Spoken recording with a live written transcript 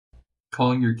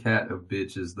Calling your cat a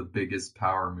bitch is the biggest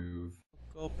power move.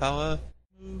 Go power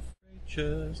move,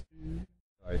 just do.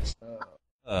 Alright.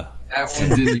 That one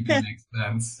didn't even make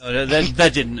sense. No,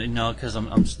 that didn't. No, because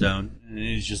I'm stoned.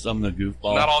 It's just I'm the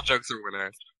goofball. Not all jokes are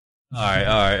winners. All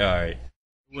right.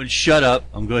 When shut up,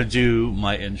 I'm going to do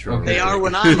my intro. Okay. They are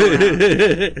when I'm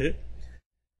around.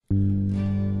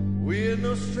 We're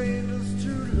no strangers to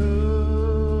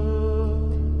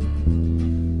love.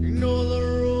 You know the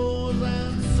rules,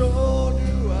 and so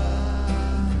do I.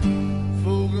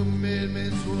 Full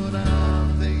commitment's what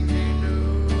I'm thinking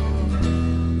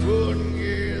of. Wouldn't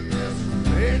get this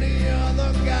from any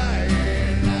other guy.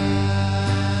 And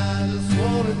I just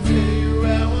wanna tell you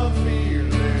how I'm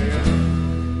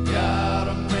feeling.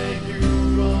 Gotta make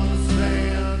you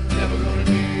understand. Never gonna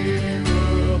give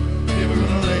you up. Never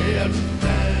gonna let you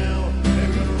down.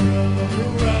 Never gonna run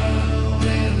around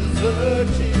and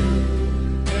desert you.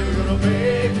 Never gonna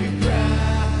make you cry.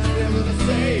 Never gonna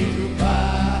say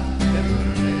goodbye. Never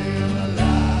gonna tell a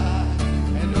lie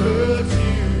and hurt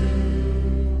you.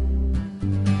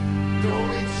 Known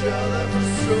each other for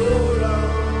so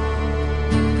long.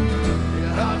 Your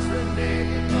heart's been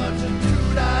aching much and too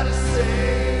loud to say.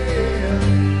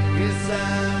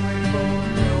 Inside we both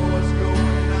know what's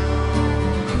going on.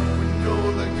 We know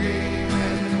the game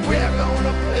and we're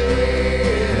gonna play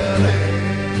it.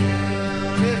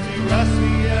 And if you ask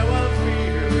me how I'm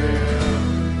feeling,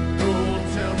 don't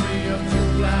tell me I'm too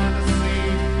blind to see.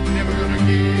 Never gonna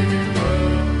give you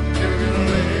up, never gonna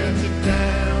let you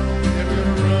down, never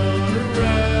gonna run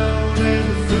around and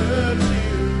desert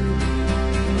you.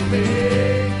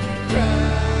 Make you cry,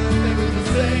 never gonna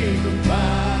say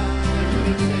goodbye, never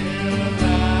gonna tell a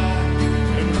lie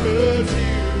and hurt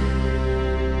you.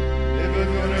 Never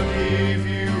gonna give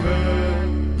you up,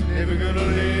 never gonna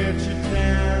let you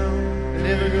down,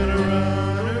 never gonna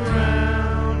run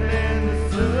around and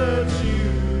desert you.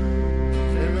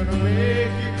 Never gonna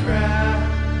make you cry,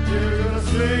 never gonna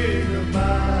say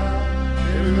goodbye,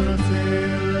 never gonna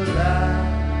tell a lie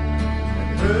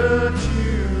and hurt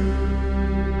you.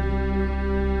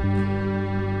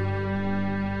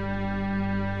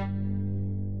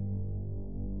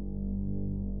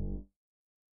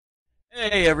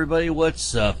 Hey everybody,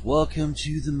 what's up? Welcome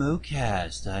to the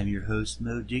Moecast. I'm your host,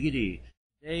 Moediggity.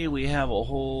 Today we have a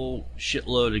whole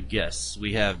shitload of guests.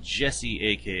 We have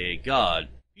Jesseakagod,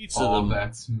 Pizza Oh, the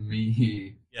that's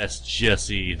me. Yes,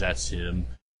 Jesse, that's him.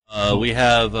 We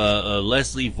have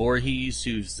Leslie Voorhees,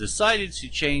 who's decided to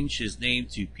change his name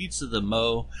to Pizza the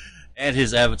Mo, and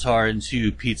his avatar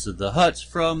into Pizza the Hut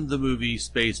from the movie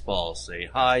Spaceballs. Say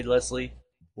hi, Leslie.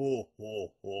 Ho,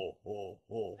 ho, ho, ho,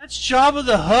 ho. That's Jabba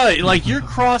the Hutt. Like, you're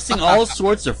crossing all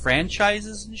sorts of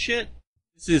franchises and shit.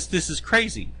 This is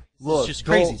crazy. Look, It's just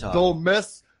crazy talk. don't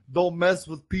mess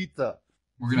with pizza.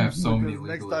 We're gonna have so many Because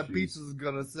next legal time issues. pizza's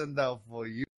gonna send out for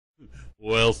you.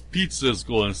 Well, pizza's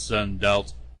going to send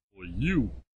out for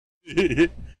you.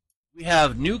 We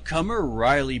have newcomer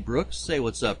Riley Brooks. Say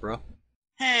what's up, bro.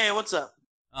 Hey, what's up?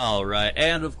 Alright,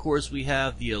 and of course we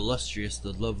have the illustrious,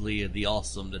 the lovely, the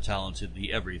awesome, the talented,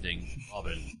 the everything,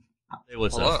 Robin. Say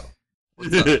what's Hello. up.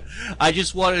 What's up? I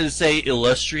just wanted to say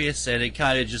illustrious, and it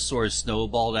kind of just sort of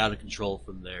snowballed out of control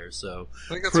from there, so...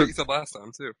 I think that's what you said last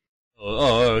time, too.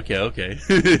 Okay.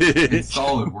 It's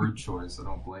solid word choice, I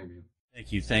don't blame you.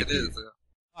 Thank you. It is, yeah.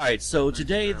 Alright, so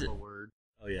today...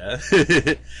 Oh yeah.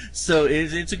 So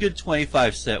it's a good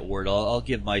 25-cent word. I'll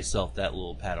give myself that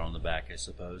little pat on the back, I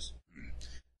suppose.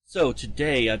 So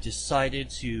today I've decided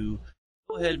to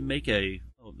go ahead and make a...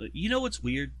 Oh, you know what's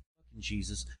weird? Fucking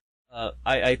Jesus.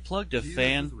 I plugged a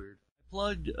fan... I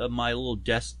plugged my little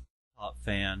desktop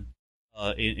fan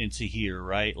into here,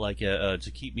 right? Like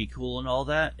to keep me cool and all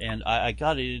that. And I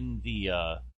got it in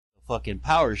the fucking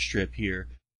power strip here.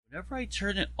 Whenever I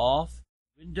turn it off,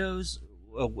 Windows...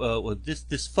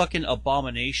 this fucking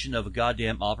abomination of a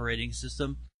goddamn operating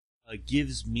system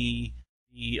gives me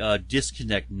the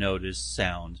disconnect notice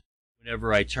sound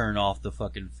whenever I turn off the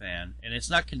fucking fan, and it's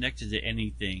not connected to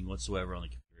anything whatsoever on the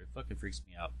computer. It fucking freaks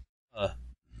me out.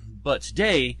 But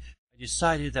today I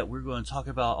decided that we're going to talk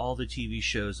about all the TV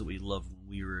shows that we loved when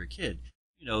we were a kid.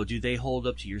 You know, do they hold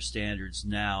up to your standards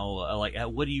now?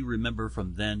 What do you remember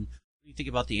from then? What do you think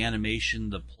about the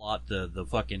animation, the plot, the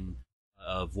fucking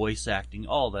voice acting,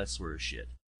 all that sort of shit.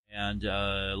 And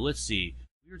let's see,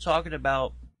 we were talking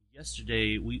about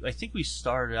yesterday. I think we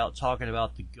started out talking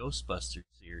about the Ghostbusters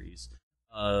series.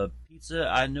 Pizza,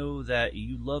 I know that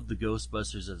you loved the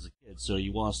Ghostbusters as a kid, so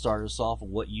you want to start us off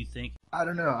on what you think? I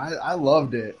don't know. I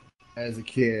loved it as a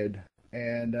kid,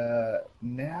 and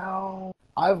now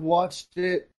I've watched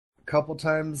it a couple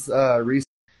times recently.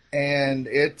 And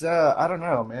it, I don't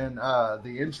know, man.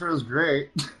 The intro's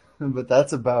great, but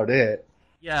that's about it.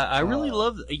 Yeah, I really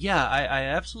love. Yeah, I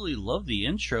absolutely love the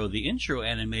intro. The intro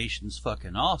animation's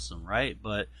fucking awesome, right?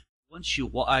 But once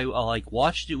I like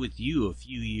watched it with you a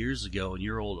few years ago in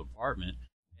your old apartment,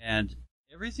 and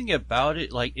everything about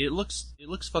it, like it looks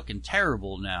fucking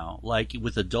terrible now. Like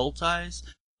with adult eyes,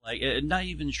 like not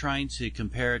even trying to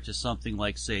compare it to something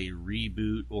like say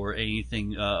Reboot or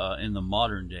anything in the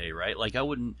modern day, right? Like I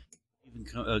wouldn't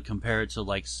even compare it to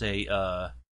like say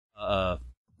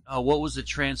what was the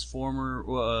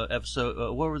Transformer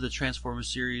episode? What were the Transformer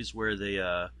series where they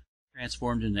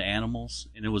transformed into animals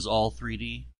and it was all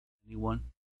 3D? Anyone?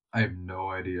 I have no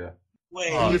idea. Wait,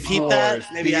 Beast repeat Wars, that?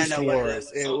 Maybe Beast I know what it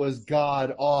Wars. is. It was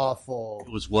god awful.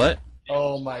 It was what?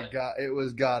 Oh my god, it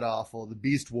was god awful. The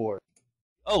Beast Wars.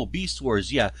 Oh, Beast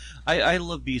Wars. Yeah, I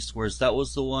love Beast Wars. That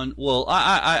was the one. Well,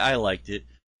 I liked it,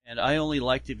 and I only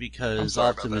liked it because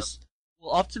Optimus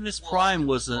Prime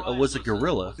was a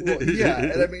gorilla. Well, yeah,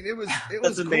 and I mean it was That's cool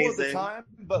at the amazing. time,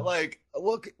 but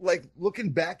looking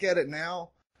back at it now,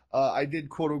 I did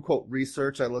quote unquote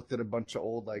research. I looked at a bunch of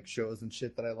old like shows and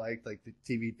shit that I liked, like the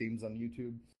TV themes on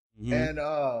YouTube, and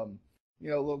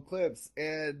little clips.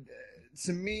 And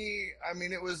to me, I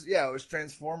mean it was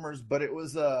Transformers, but it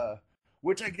was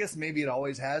which I guess maybe it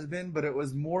always has been, but it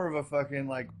was more of a fucking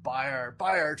like buy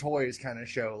our toys kind of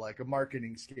show, like a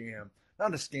marketing scam.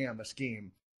 Not a scam, a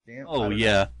scheme. Scam? Oh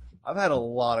yeah. I've had a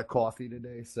lot of coffee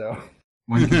today, so.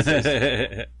 When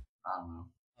consistent. I don't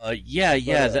know.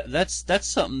 Yeah. But, That's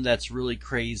something that's really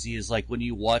crazy. Is like when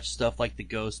you watch stuff like the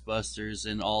Ghostbusters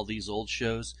and all these old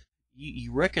shows,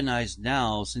 you recognize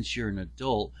now, since you're an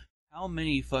adult, how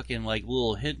many fucking like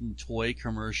little hidden toy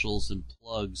commercials and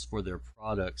plugs for their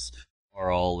products are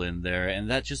all in there, and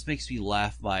that just makes me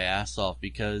laugh my ass off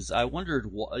because I wondered,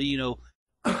 you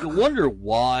wonder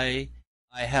why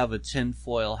I have a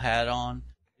tinfoil hat on.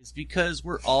 Is because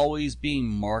we're always being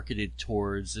marketed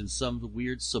towards in some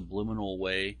weird subliminal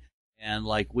way, and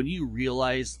like when you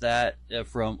realize that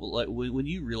when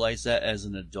you realize that as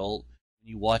an adult, when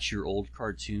you watch your old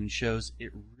cartoon shows,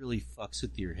 it really fucks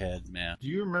with your head, man. do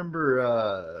you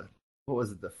remember, what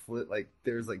was it,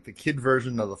 there's like the kid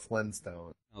version of the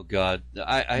Flintstones? Oh God, The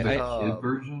I kid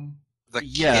version? The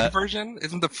Yeah. kid version?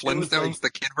 Isn't the Flintstones the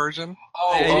kid version?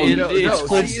 It's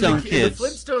Flintstone the Kids.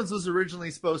 Flintstones was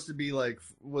originally supposed to be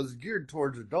was geared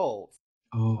towards adults.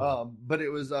 Oh. But it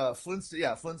was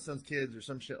Flintstones Kids or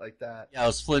some shit like that. Yeah, it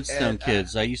was Flintstone And,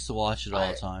 Kids. I used to watch it all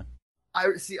the time.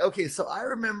 I see. Okay, so I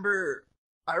remember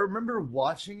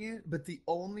watching it, but the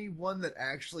only one that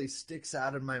actually sticks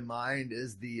out in my mind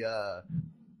is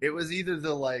it was either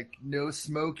the like no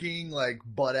smoking, like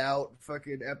butt out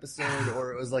fucking episode,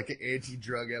 or it was like an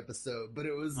anti-drug episode. But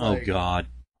it was Oh like, God.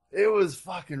 it was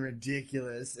fucking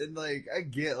ridiculous. And like I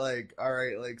get like, all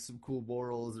right, like some cool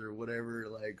morals or whatever,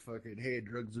 like fucking hey,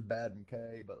 drugs are bad and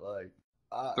okay, but like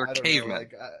They're I don't cavemen. know,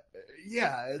 like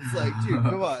yeah, it's like, dude,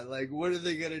 come on, like what are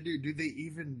they gonna do? Do they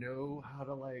even know how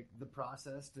to like the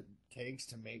process it takes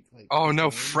to make like? Oh no,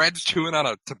 cocaine? Fred's chewing on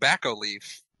a tobacco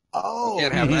leaf. Oh,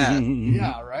 Can't have that.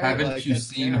 yeah, right. Haven't like, you that's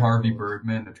seen terrible. Harvey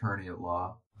Birdman, Attorney at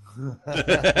Law?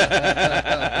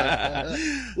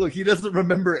 Look, he doesn't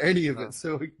remember any of it,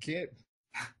 so he can't.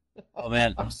 Oh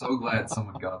man. I'm so glad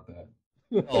someone got that.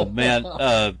 Oh man.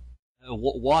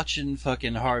 Watching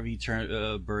fucking Harvey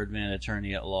Birdman,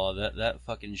 Attorney at Law. That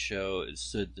fucking show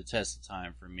stood the test of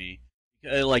time for me.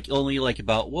 Like only like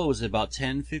about what was it, about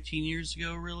 10, 15 years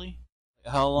ago, really?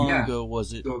 How long Yeah. ago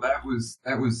was it? So that was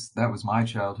my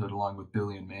childhood, along with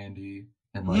Billy and Mandy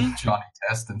and like Johnny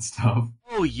Test and stuff.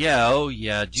 Oh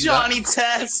yeah, dude. Johnny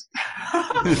Test.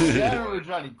 Generally,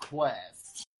 Johnny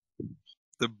Quest.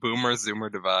 The boomer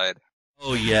zoomer divide.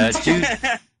 Oh yeah, dude.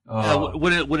 Oh,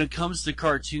 When it comes to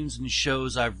cartoons and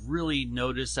shows, I've really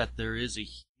noticed that there is a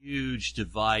huge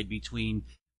divide between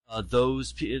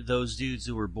those dudes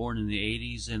who were born in the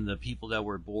 80s and the people that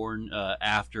were born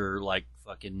after like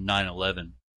fucking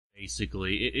 9/11.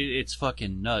 Basically, it's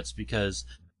fucking nuts because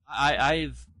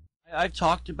I've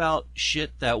talked about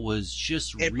shit that was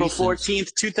just April recent.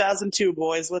 14th, 2002,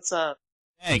 boys. What's up?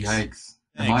 Thanks. yikes!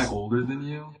 Am I older than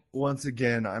you? Once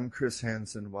again, I'm Chris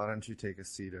Hansen. Why don't you take a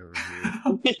seat over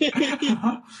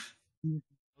here?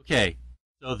 Okay,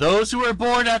 so those who were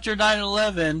born after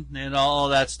 9/11 and all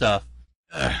that stuff.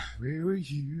 Where were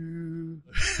you?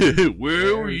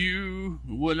 Where were you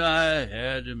when I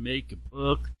had to make a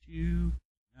buck to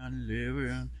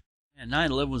 9/11? And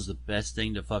 9/11 was the best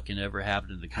thing to fucking ever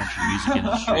happen in the country music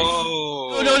industry.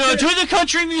 Whoa! No, to the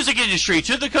country music industry!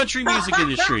 To the country music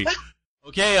industry!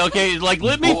 Okay, like,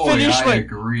 let me Boy, finish I my...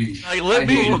 agree. Like, let I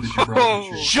me... hated that you brought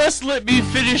this shit. Just let me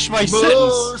finish my Mo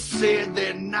sentence. said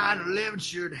that 9/11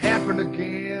 should happen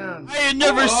again. I had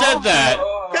never said that.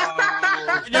 Oh.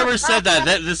 I never said that.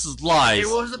 This is lies. It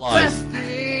was the Lies. best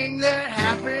thing that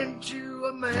happened to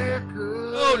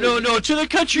America. No, to the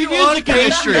country You music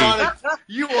industry.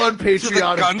 You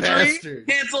unpatriotic country? bastard.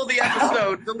 Cancel the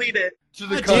episode. Delete it. To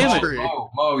the God damn it. country.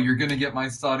 Mo, you're gonna get my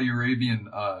Saudi Arabian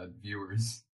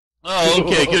viewers. Oh,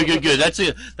 okay, good.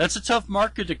 That's a tough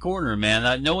market to corner,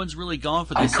 man. No one's really gone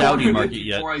for the I Saudi cornered it market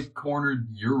yet. before I cornered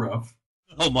Europe.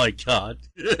 Oh my god.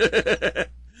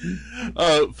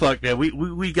 Oh fuck, man.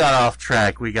 We got off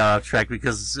track. We got off track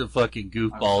because of fucking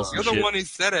goofballs. You're And the shit. one who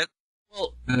said it.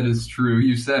 Well, That is true.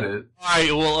 You said it.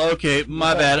 alright, well, okay,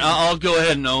 my bad. I'll go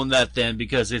ahead and own that then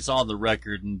because it's on the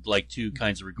record in like 2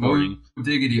 kinds of recording.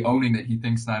 Moediggity owning that he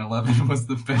thinks 9/11 was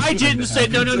the best. I didn't say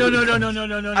no.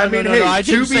 I mean, no, hey, I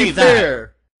didn't to say be that.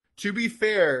 fair, to be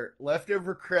fair,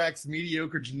 Leftover Cracks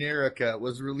Mediocre Generica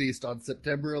was released on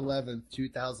September 11th,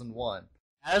 2001.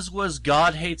 As was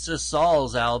God Hates Us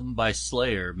All's album by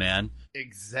Slayer, man.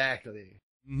 Exactly.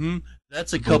 Mm-hmm.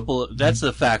 That's a couple. That's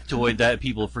a factoid that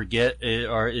people forget.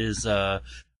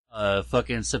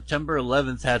 Fucking September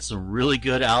 11th had some really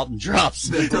good album drops.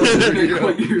 That doesn't make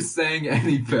what you're saying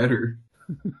any better.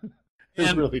 It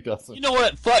And really doesn't. you know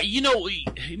what? Fuck.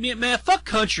 Man, fuck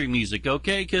country music,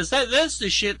 okay? Because that's the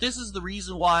shit. This is the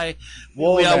reason why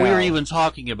Whoa, we now. were even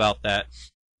talking about that.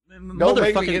 Don't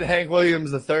make me get Hank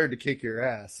Williams III to kick your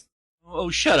ass. Oh,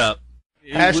 shut up.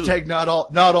 Hashtag not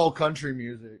all country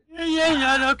music.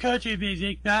 Yeah, no country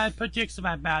music. I put dicks in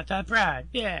my mouth. I'm proud.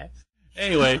 Yeah.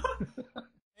 Anyway,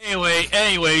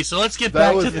 so let's get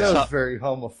back to the That was top. very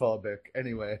homophobic.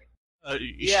 Anyway.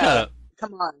 Shut up.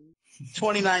 Come on.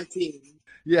 2019.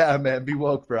 Yeah, man, be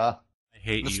woke, brah. I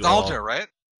hate Nostalgia, you all. right?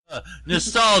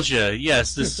 Nostalgia.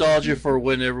 Yes, nostalgia for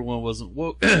when everyone wasn't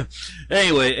woke.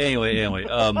 Anyway.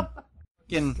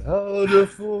 Fucking.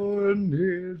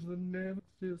 California's the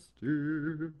nemesis.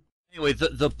 Anyway,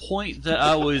 the point that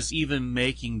I was even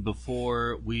making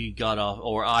before we got off,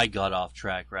 or I got off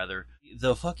track, rather,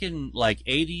 the fucking, like,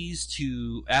 80s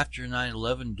to after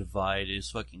 9/11 divide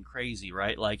is fucking crazy,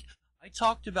 right? Like, I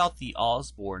talked about the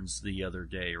Osbournes the other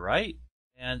day, right?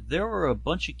 And there were a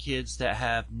bunch of kids that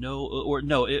have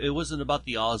it wasn't about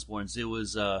the Osbournes, it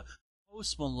was,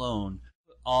 Post Malone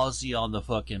put Ozzy on the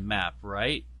fucking map,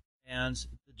 right? And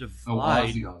the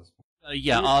divide... Ozzy Osbourne.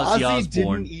 Yeah, Dude, Ozzy Ozzy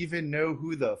Osbourne. didn't even know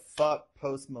who the fuck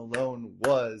Post Malone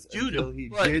was Dude, until he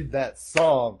but did that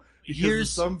song. Because here's-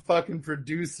 of some fucking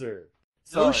producer.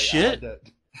 No Sorry, shit.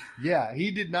 Yeah, he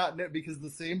did not know because the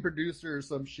same producer or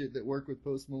some shit that worked with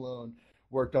Post Malone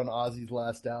worked on Ozzy's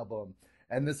last album.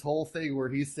 And this whole thing where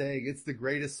he's saying it's the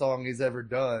greatest song he's ever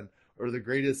done, or the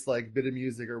greatest like bit of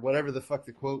music, or whatever the fuck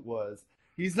the quote was.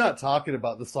 He's not talking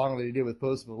about the song that he did with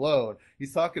Post Malone.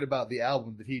 He's talking about the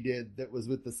album that he did that was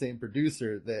with the same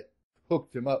producer that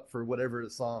hooked him up for whatever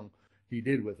song he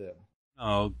did with him.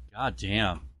 Oh,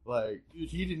 goddamn. Like,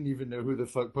 he didn't even know who the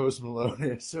fuck Post Malone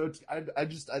is. So I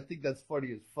think that's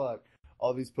funny as fuck.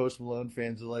 All these Post Malone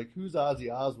fans are like, who's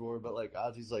Ozzy Osbourne? But like,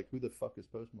 Ozzy's like, who the fuck is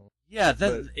Post Malone? Yeah,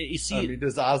 But, you see, I mean,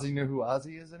 does Ozzy know who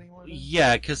Ozzy is anymore?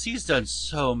 yeah, because he's done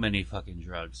so many fucking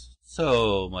drugs.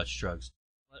 So much drugs.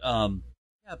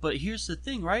 But here's the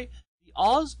thing, right? The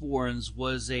Osbournes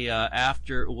was an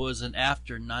after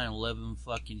 9/11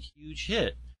 fucking huge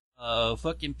hit.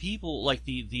 Fucking people like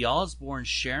the Osbourne,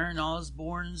 Sharon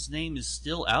Osbourne's name is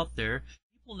still out there.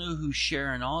 People know who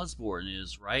Sharon Osbourne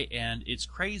is, right? And it's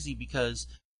crazy because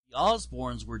the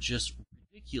Osbournes were just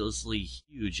ridiculously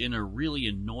huge in a really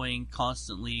annoying,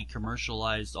 constantly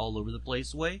commercialized all over the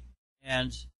place way.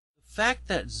 And the fact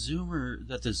that the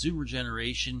Zoomer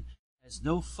generation has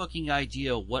no fucking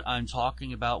idea what I'm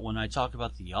talking about when I talk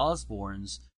about the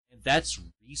Osbournes, and that's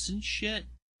recent shit,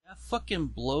 that fucking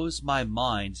blows my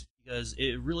mind, because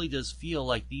it really does feel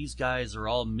like these guys are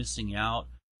all missing out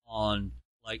on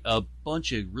like a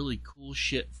bunch of really cool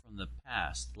shit from the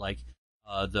past. Like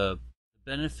the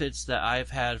benefits that I've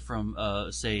had from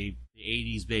say the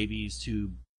 80s babies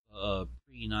to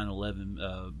pre 9/11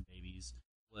 babies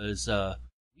was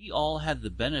we all had the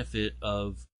benefit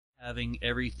of having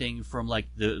everything from like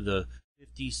the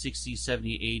 50s, 60s,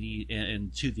 70s, 80s,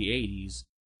 and to the 80s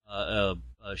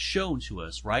shown to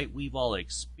us, right? We've all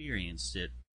experienced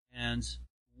it, and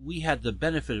we had the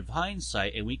benefit of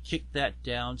hindsight, and we kicked that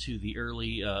down to the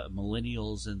early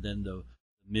millennials, and then the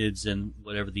mids, and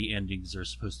whatever the endings are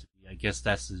supposed to be. I guess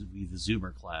that's the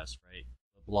Zoomer class, right?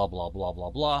 Blah blah blah blah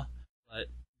blah. But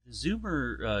the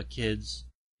Zoomer kids,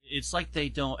 it's like they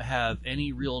don't have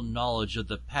any real knowledge of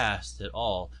the past at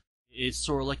all. it's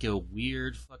sort of like a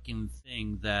weird fucking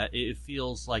thing that it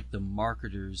feels like the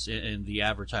marketers and the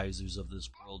advertisers of this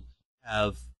world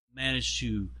have managed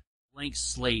to blank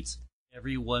slate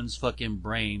everyone's fucking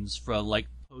brains from like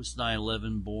post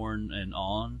 9/11 born and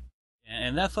on,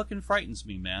 and that fucking frightens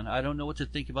me, man. I don't know what to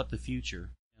think about the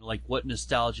future and like what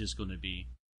nostalgia is going to be,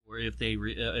 or if they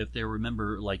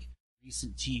remember like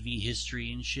recent TV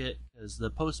history and shit. Because the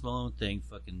Post Malone thing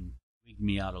fucking wigged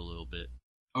me out a little bit.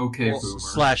 Okay, Well, boomer.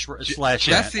 Slash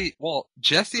Jesse. Well,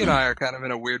 Jesse and I are kind of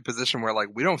in a weird position where like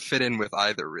we don't fit in with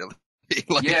either, really.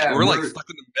 Like, Yeah, we're like stuck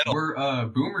in the middle. We're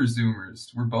boomer zoomers.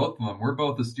 We're both of them. We're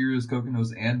both Asterios,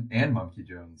 Coconos, and Monkey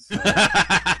Jones. So.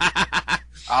 I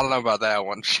don't know about that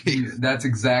one. Jeez. That's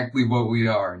exactly what we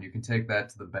are, and you can take that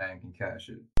to the bank and cash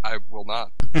it. I will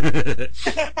not.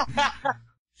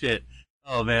 Shit.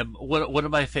 Oh man, one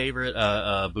of my favorite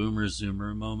boomer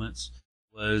zoomer moments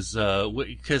was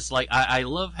because like I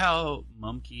love how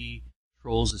Mumkey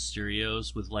trolls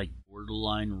Asterios with like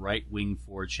borderline right wing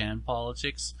 4chan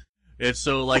politics. And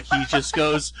so, like, he just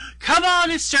goes, "Come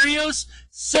on, Asterios,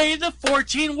 say the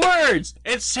 14 words,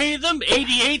 and say them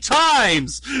 88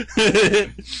 times!"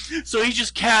 So he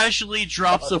just casually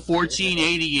drops a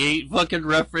 1488 fucking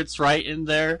reference right in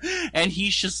there, and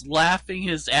he's just laughing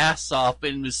his ass off,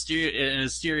 and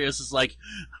Asterios is like,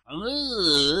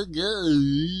 "Oh,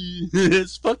 God."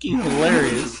 It's fucking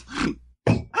hilarious.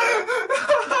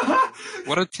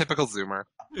 What a typical Zoomer.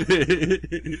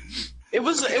 It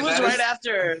was Okay,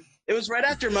 it was right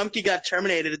after Mumkey got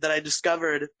terminated that I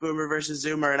discovered Boomer versus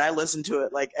Zoomer, and I listened to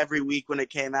it like every week when it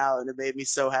came out, and it made me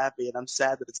so happy. And I'm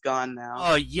sad that it's gone now.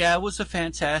 Oh yeah, it was a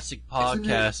fantastic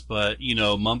podcast, but you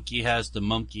know, Mumkey has the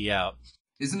monkey out.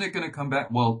 Isn't it going to come back?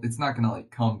 Well, it's not going to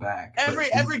like come back. but-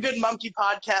 Every good Mumkey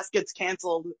podcast gets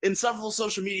canceled. Insufferable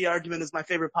Social Media Argument is my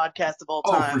favorite podcast of all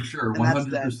Oh, time. for sure, and that's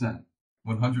dead.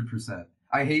 100%, 100%.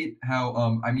 I hate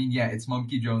how I mean, yeah, it's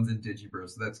Monkey Jones and Digibro,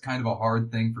 so that's kind of a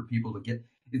hard thing for people to get.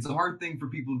 It's a hard thing for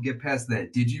people to get past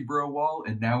that Digibro wall,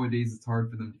 and nowadays it's hard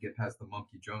for them to get past the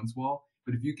Monkey Jones wall.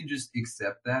 But if you can just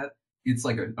accept that, it's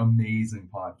like an amazing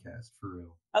podcast for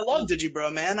real. I love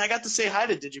Digibro, man. I got to say hi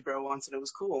to Digibro once, and it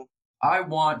was cool. I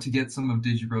want to get some of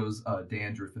Digibro's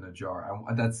dandruff in a jar.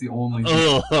 That's the only.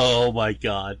 Oh my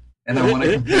god. And I want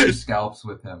to compare scalps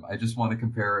with him. I just want to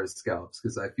compare his scalps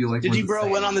because I feel like Digibro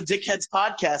went on the Dickheads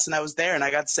podcast, and I was there, and I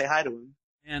got to say hi to him.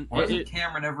 And Why doesn't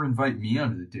Cameron ever invite me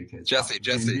onto the Dickheads? Jesse,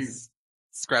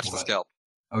 scratch the What? scalp.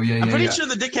 Oh yeah, yeah. I'm pretty yeah. sure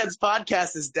the Dickheads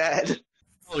podcast is dead.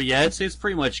 oh yeah, it's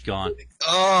pretty much gone.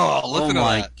 Oh, Oh listen to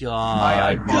my that.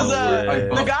 god. Because,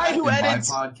 the guy who in my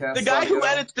edits- podcast The guy who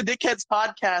psycho. edits the Dickheads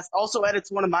podcast also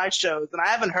edits one of my shows, and I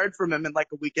haven't heard from him in like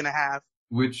a week and a half.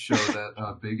 Which show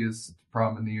that biggest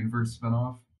problem in the universe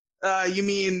spinoff? You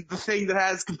mean the thing that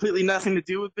has completely nothing to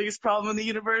do with Biggest Problem in the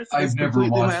Universe? I've It's never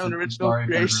completely watched my own it. I'm original sorry if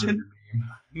I creation.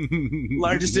 ruined your meme.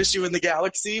 Largest issue in the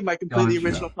galaxy, my completely Gotcha.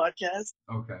 original podcast.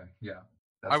 Okay, yeah.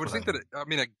 That's I would what think that, I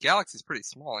mean, a galaxy's pretty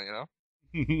small, you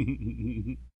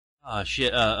know? Oh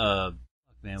shit, fuck,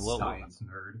 man, what? Science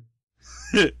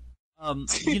nerd.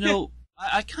 You know,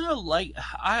 I kind of like,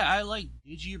 I like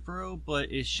Digibro, but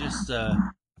it's just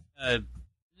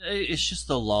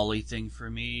the lolly thing for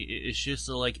me. It's just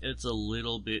like it's a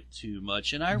little bit too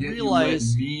much, and I Yet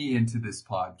realize you let me into this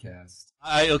podcast.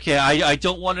 I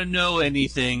don't want to know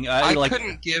anything. I like,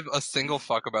 couldn't give a single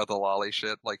fuck about the lolly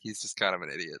shit. Like, he's just kind of an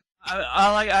idiot.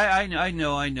 I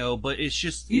know, but it's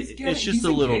just He's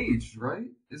a little, engaged, right?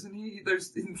 Isn't he?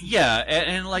 There's yeah,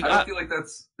 and like I don't feel like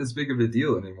that's as big of a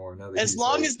deal anymore now. That As he's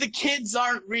long like- as the kids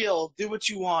aren't real, do what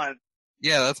you want.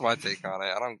 Yeah, that's my take on it.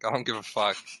 I don't give a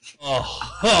fuck.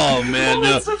 oh man, Oh,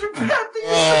 no. that's such a bad thing.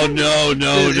 Oh no, Dude,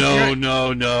 if you're-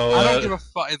 no. I don't give a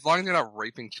fuck. As long as you're not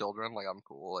raping children, like, I'm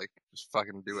cool. Like, just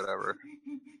fucking do whatever.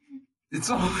 It's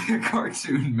only a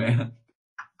cartoon, man.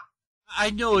 I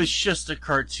know it's just a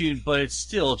cartoon, but it's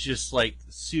still just like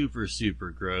super, super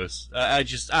gross. I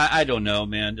don't know,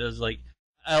 man. It's like,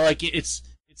 I like it. It's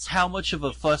how much of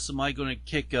a fuss am I going to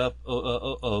kick up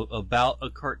about a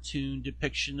cartoon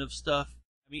depiction of stuff?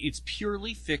 I mean, it's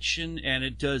purely fiction, and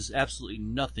it does absolutely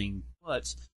nothing.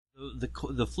 But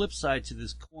the flip side to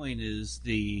this coin is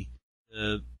the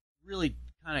really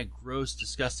kind of gross,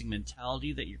 disgusting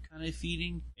mentality that you're kind of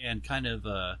feeding, and kind of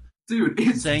Dude,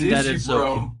 it's saying that it's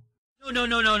Digibro. okay.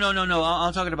 No.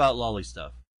 I'm talking about lolly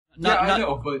stuff. I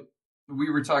know, but we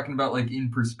were talking about like in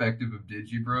perspective of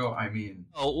Digibro. I mean,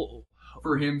 Oh,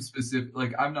 for him specific,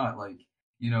 like I'm not like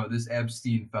this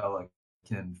Epstein fella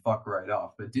can fuck right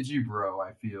off, but Digibro,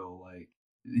 I feel like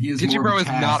he is Digibro more of is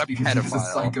cast not a because he's a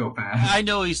pedophile. psychopath. I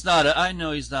know he's not a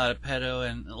pedo,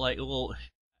 and like, well,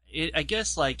 I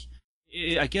guess like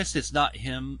I guess it's not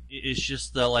him. It's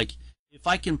just the, like, if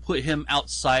I can put him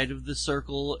outside of the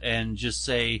circle and just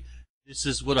say, this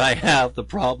is what I have the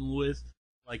problem with,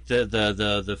 like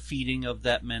the feeding of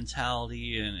that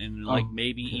mentality and like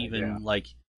maybe even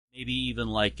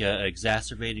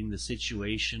exacerbating the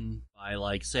situation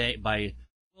by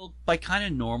by kind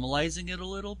of normalizing it a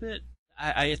little bit.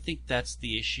 I think that's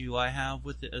the issue I have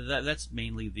with it. That's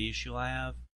mainly the issue I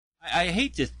have. I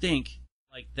hate to think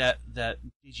like that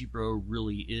digibro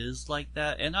really is like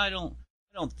that, and I don't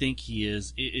think he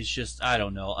is. It's just, I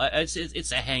don't know.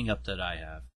 It's a hang up that I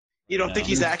have. You don't think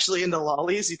he's actually into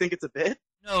lollies? You think it's a bit?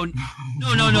 No.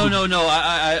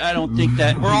 I don't think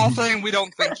that. We're all saying we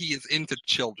don't think he is into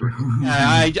children.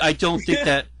 I don't think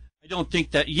that. I don't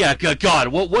think that. Yeah, God,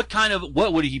 what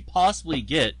would he possibly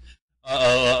get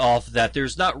off of that?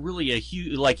 There's not really a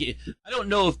huge, like, I don't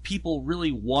know if people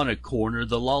really want to corner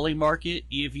the lolly market,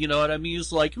 if you know what I mean.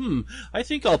 It's like, I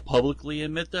think I'll publicly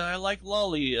admit that I like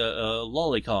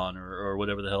lolicon or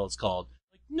whatever the hell it's called.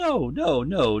 Like, no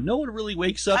one really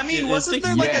wakes up. I mean, wasn't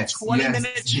there like a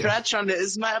 20-minute stretch on the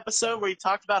Isma episode where he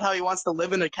talked about how he wants to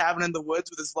live in a cabin in the woods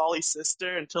with his lolly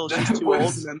sister until she's too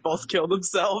old and then both kill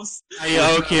themselves?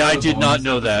 I did not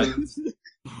know that.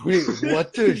 Wait,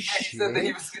 what the He said that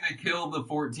he was gonna kill the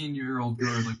 14-year-old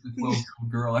girl, like the 12-year-old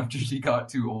girl, after she got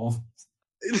too old.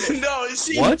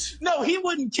 What? No, he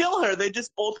wouldn't kill her. They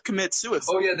just both commit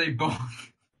suicide. Oh yeah, they both.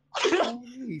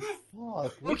 Holy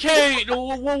fuck. Okay,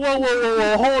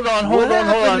 whoa, hold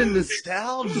on.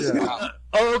 Nostalgia.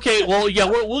 Okay, well, yeah,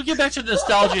 we'll get back to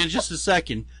nostalgia in just a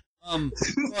second. But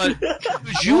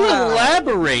could you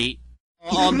elaborate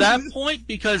on that point?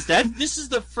 Because this is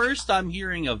the first I'm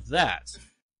hearing of that.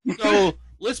 So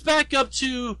let's back up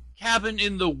to Cabin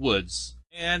in the Woods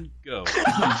and go. Okay.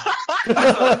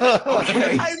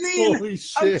 I mean, Holy I'm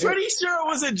shit. pretty sure it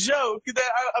was a joke.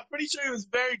 I'm pretty sure he was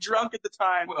very drunk at the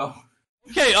time. Well,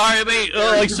 Okay, all right, mate.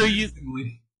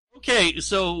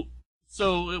 So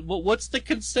what's the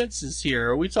consensus here?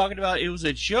 Are we talking about it was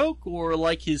a joke or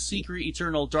like his secret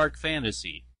eternal dark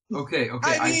fantasy? okay.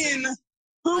 I mean,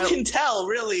 who can tell,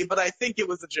 really? But I think it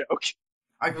was a joke.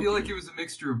 I feel like it was a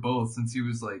mixture of both, since he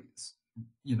was like,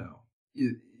 you know,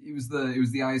 it was the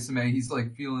ISMA. He's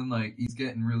like feeling like he's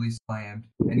getting really slammed,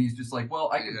 and he's just like, well,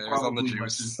 I could probably let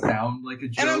this sound like a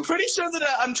joke. And I'm pretty sure that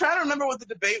I'm trying to remember what the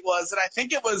debate was, and I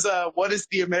think it was what is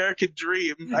the American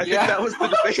dream? I think that was the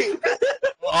debate.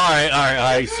 All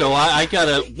right. So I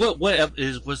gotta.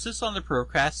 Was this on the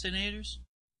procrastinators?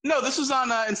 No, this was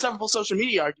on Insufferable Social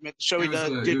Media Argument. The show he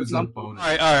did with a Nump. bonus.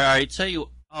 All right. Tell you.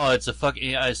 Oh, it's a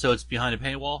fucking. So it's behind a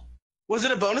paywall. Was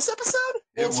it a bonus episode?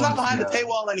 Well, it's was, not behind the yeah.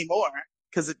 paywall anymore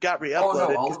because it got re-uploaded. Oh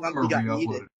no, all because of them are Numpy got re-uploaded.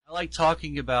 needed. I like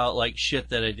talking about like shit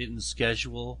that I didn't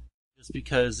schedule, just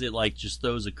because it like just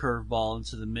throws a curveball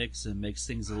into the mix and makes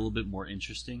things a little bit more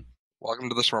interesting. Welcome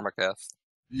to the SHAWARMACAST.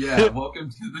 Yeah, welcome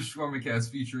to the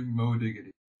SHAWARMACAST featuring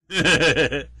moediggity.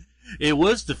 It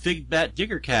was the Fig Bat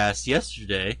Digger cast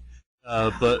yesterday,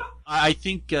 but I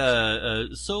think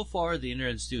so far the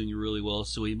internet's doing really well,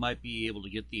 so we might be able to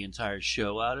get the entire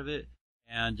show out of it.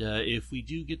 And if we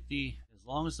do get as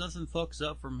long as nothing fucks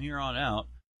up from here on out,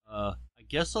 I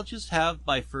guess I'll just have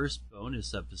my first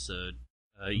bonus episode.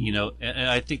 You know, and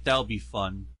I think that'll be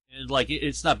fun. And like,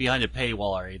 it's not behind a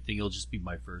paywall or anything. It'll just be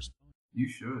my first. You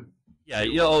should. Yeah.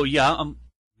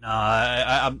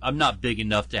 I'm not big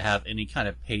enough to have any kind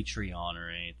of Patreon or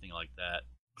anything like that.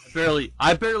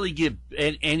 I barely get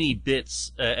any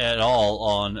bits at all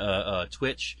on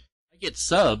Twitch. I get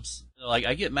subs. Like,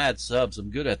 I get mad subs. I'm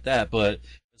good at that. But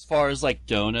as far as like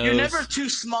donos, You're never too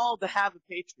small to have a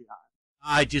Patreon.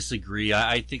 I disagree.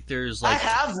 I think there's like I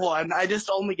have one. I just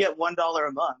only get $1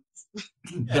 a month.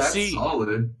 That's see-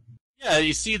 solid. Yeah,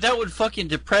 you see, that would fucking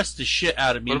depress the shit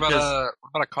out of me. What because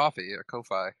about a coffee, a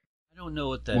Ko-Fi? I don't know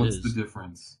what that What's is. the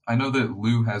difference? I know that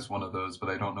Lou has one of those, but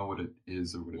I don't know what it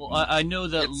is or what it Well, means. I know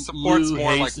that It supports Lou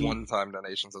more Hazen, like one-time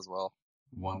donations as well.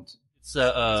 It's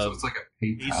so it's like a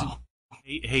PayPal.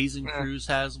 Hazen Yeah. Cruz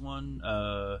has one.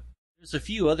 There's a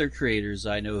few other creators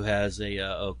I know has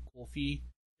a Ko-fi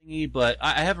thingy, but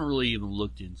I haven't really even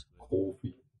looked into it.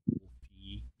 Ko-fi.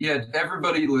 Yeah,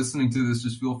 everybody listening to this,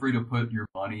 just feel free to put your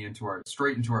money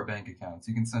straight into our bank accounts.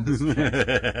 You can send us a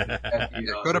check.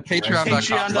 Go to Patreon.com.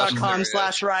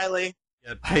 Patreon.com/Riley.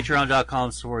 Yeah,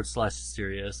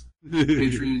 Patreon.com/Hysterias.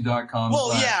 Patreon.com.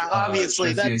 Well, yeah,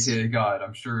 obviously, that's- Jesseakagod.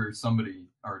 I'm sure somebody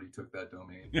already took that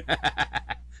domain.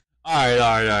 All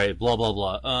right. Blah blah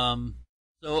blah.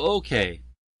 So okay,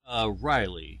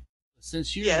 Riley,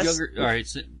 since you're Yes. younger, all right.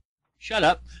 Shut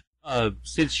up.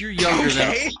 Since you're younger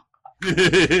Okay.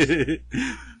 than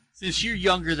Since you're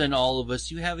younger than all of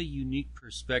us, you have a unique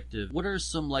perspective. What are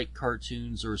some like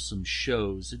cartoons or some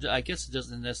shows? I guess it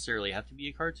doesn't necessarily have to be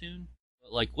a cartoon.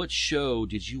 But like, what show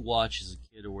did you watch as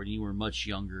a kid or when you were much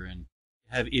younger? And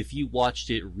if you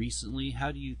watched it recently,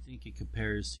 how do you think it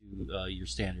compares to your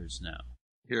standards now?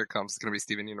 Here it comes. It's gonna be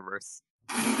Steven Universe.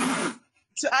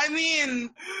 So, I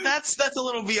mean, that's a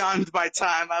little beyond my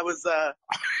time. I was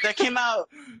that came out.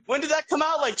 When did that come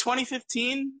out? Like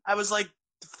 2015. I was like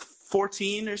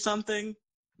 14 or something.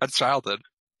 That's childhood.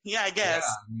 Yeah, I guess.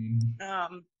 Yeah,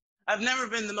 I've never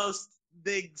been the most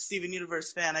big Steven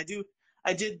Universe fan. I did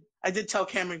tell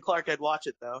Cameron Clark I'd watch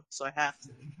it though, so I have to.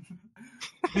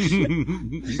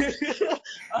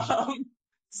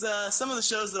 So some of the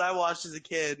shows that I watched as a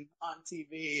kid on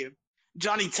TV,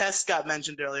 Johnny Test got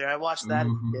mentioned earlier. I watched that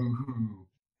as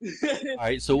a kid. All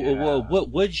right, so Yeah.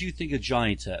 what did you think of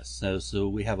Johnny Test? So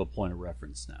we have a point of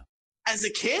reference now. As a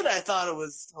kid, I thought it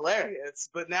was hilarious,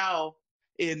 but now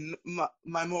in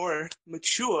my more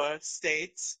mature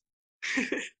states,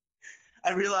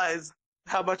 I realize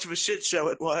how much of a shit show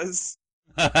it was.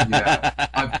 Yeah,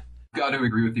 I've got to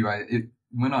agree with you. It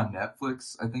went on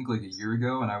Netflix, I think, like a year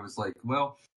ago, and I was like,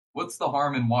 well, what's the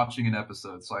harm in watching an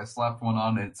episode? So I slapped one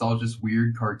on, and it's all just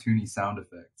weird, cartoony sound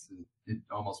effects. It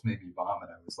almost made me vomit.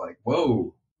 I was like,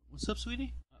 whoa. What's up,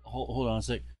 sweetie? Hold on a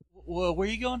sec. Where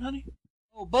you going, honey?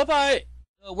 Oh, bye-bye.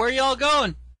 Where y'all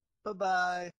going?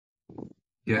 Bye-bye.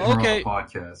 Get Okay. her on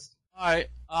the podcast. All right,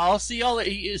 I'll see y'all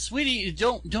later. Sweetie,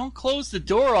 don't close the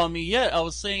door on me yet. I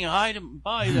was saying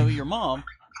bye to your mom.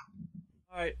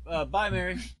 All right, bye,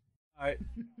 Mary. All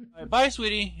right, bye,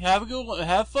 sweetie. Have a good one.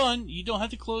 Have fun. You don't have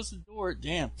to close the door.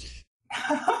 Damn.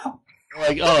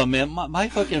 Like, oh man, my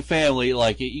fucking family,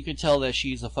 like, you can tell that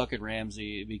she's a fucking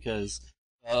Ramsey because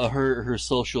her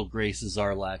social graces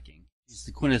are lacking. She's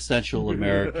the quintessential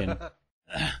American.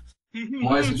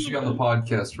 Why isn't she on the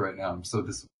podcast right now? I'm so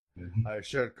disappointed. I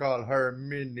should call her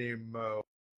Mini Mo.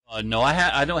 No,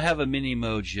 I don't have a mini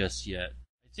mo just yet.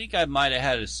 I think I might have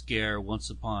had a scare once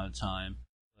upon a time,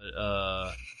 but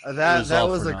That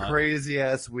was a naught. crazy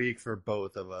ass week for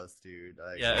both of us, dude.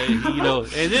 Yeah, and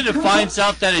then it finds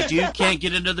out that a dude can't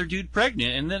get another dude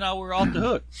pregnant, and then we're off the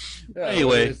hook. Yeah,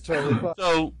 Anyway, it's totally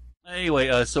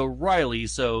fine. so Riley,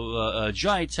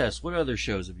 Johnny Test, what other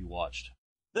shows have you watched?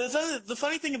 The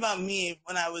funny thing about me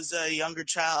when I was a younger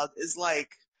child is like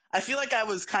I feel like I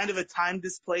was kind of a time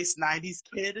displaced '90s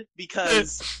kid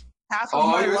because half of Oh,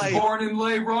 my I was life. born in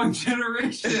late wrong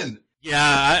generation.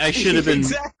 Yeah, I should have been.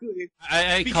 Exactly.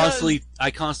 I Because-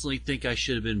 constantly think I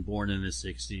should have been born in the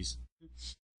 '60s.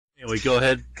 Anyway, go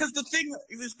ahead. Because the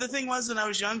thing was when I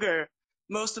was younger,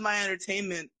 most of my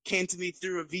entertainment came to me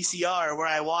through a VCR where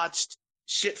I watched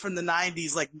shit from the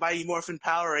 '90s like Mighty Morphin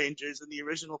Power Rangers and the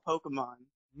original Pokemon.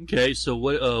 Okay, so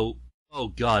what? Oh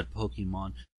God,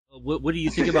 Pokemon. What do you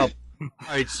think about? All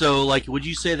right, so like, would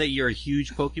you say that you're a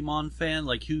huge Pokemon fan?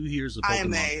 Like, who here's a I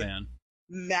am Pokemon a- fan?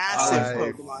 Massive I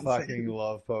Pokemon fucking fan.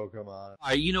 love Pokemon. All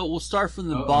right, we'll start from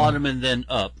the Uh-oh. bottom and then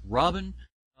up. Robin,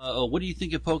 what do you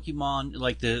think of Pokemon?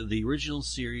 Like the original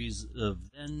series of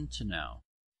then to now?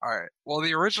 All right. Well,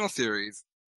 the original series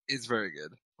is very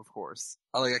good, of course.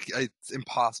 It's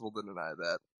impossible to deny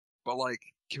that. But like,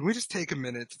 can we just take a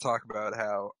minute to talk about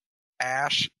how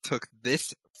Ash took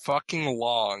this fucking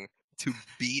long to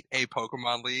beat a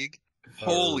Pokemon League?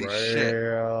 Holy shit!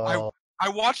 Real. I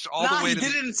watched all the way He to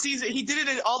did it in season. He did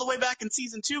it all the way back in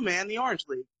season 2, man. The Orange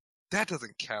League. that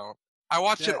doesn't count. I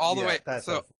watched it all the way. that's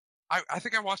So a- I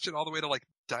think I watched it all the way to like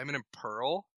Diamond and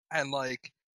Pearl, and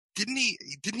like, didn't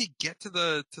he get to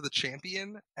the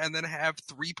champion and then have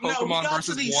 3 No, Pokemon he got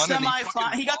versus to the one? And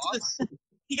semifinal. He got lost? to the.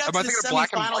 He got Am to I the thinking of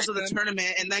Black and semifinals White of the then?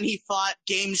 tournament, and then he fought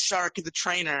Game Shark, the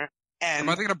trainer. And Am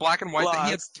I thinking of Black and White? He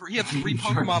had lost. three. He had 3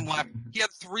 Pokemon left. He had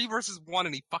 3 versus 1,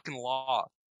 and he fucking lost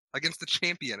against the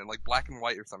champion in like Black and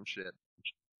White or some shit. It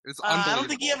was unbelievable. I don't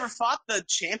think he ever fought the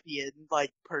champion,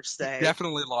 like per se. He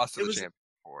definitely lost to It the was- champion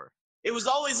before. It was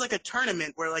always like a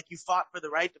tournament where like you fought for the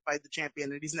right to fight the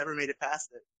champion, and he's never made it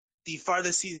past it. The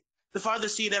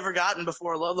farthest he'd ever gotten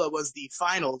before Lola was the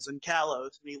finals in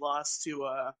Kalos, and he lost to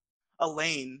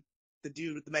Elaine, the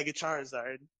dude with the Mega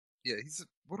Charizard. Yeah,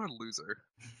 what a loser.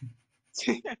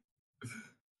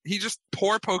 He just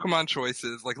poor Pokemon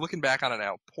choices. Like looking back on it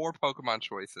now, poor Pokemon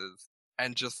choices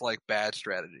and just like bad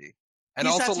strategy. And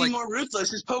He just also had to be like, more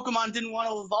ruthless. His Pokemon didn't want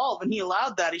to evolve, and he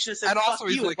allowed that. He should have said, and "Fuck also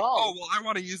he's you, like, evolve." oh well, I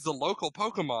want to use the local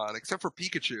Pokemon except for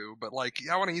Pikachu, but like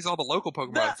I want to use all the local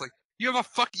Pokemon. That- It's like you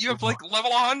have like level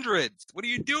 100s. What are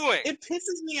you doing? It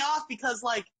pisses me off because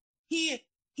like he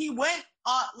went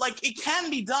like it can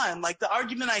be done. Like the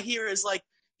argument I hear is like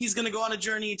he's gonna go on a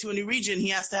journey to a new region. He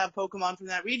has to have Pokemon from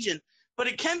that region. but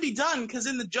it can be done because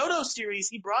in the Johto series,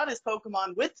 he brought his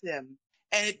Pokemon with him,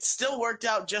 and it still worked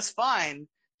out just fine.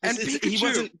 And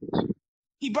Pikachu.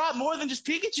 He brought more than just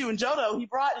Pikachu and Johto. He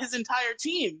brought his entire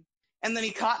team, and then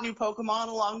he caught new Pokemon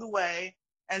along the way,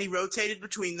 and he rotated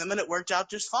between them, and it worked out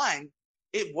just fine.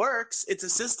 It works. It's a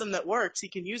system that works. He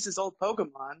can use his old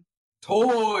Pokemon.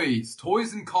 Toys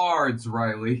and cards,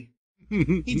 Riley. He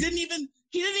didn't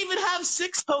even have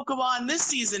 6 Pokemon this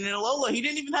season in Alola. He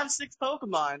didn't even have 6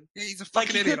 Pokemon. Yeah, he's a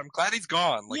fucking idiot. I'm glad he's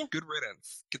gone. Like, good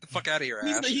riddance. Get the fuck out of here,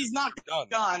 Ash. He's not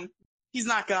gone. He's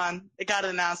not gone. It got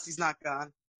announced he's not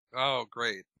gone. Oh,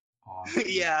 great. Awesome.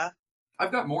 Yeah.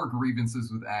 I've got more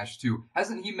grievances with Ash too.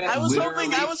 Hasn't he met? I was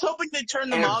hoping they'd turn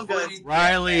the manga.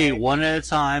 Riley, one at a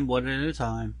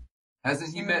time.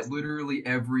 Hasn't he met literally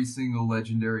every single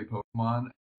legendary Pokemon,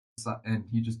 and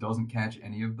he just doesn't catch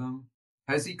any of them?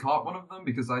 Has he caught one of them?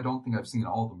 Because I don't think I've seen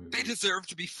all the movies. They deserve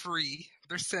to be free.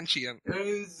 They're sentient.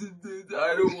 I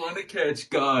don't want to catch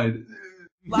God.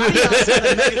 Latias had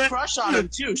a mega crush on him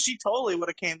too. She totally would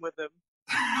have came with him.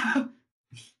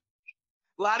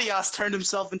 Latias turned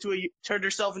herself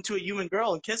into a human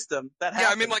girl and kissed him. That happened.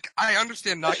 Yeah, I mean, like, I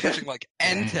understand not catching, like,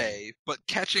 Entei, but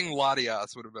catching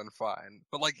Latias would have been fine.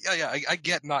 But, like, yeah, I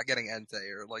get not getting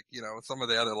Entei, or, like, you know, some of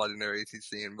the other legendaries he's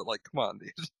seen, but, like, come on,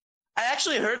 dude. I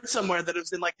actually heard somewhere that it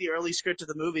was in, like, the early script of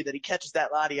the movie that he catches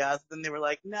that Latias, and then they were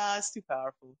like, nah, it's too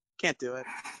powerful. Can't do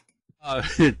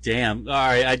it. Damn.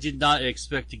 Alright, I did not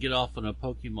expect to get off on a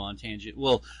Pokemon tangent.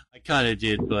 Well, I kind of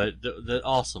did, but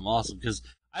awesome, because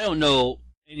I don't know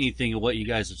anything of what you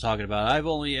guys are talking about. I've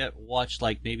only watched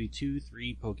like maybe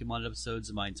 2-3 Pokemon episodes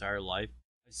in my entire life.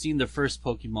 I've seen the first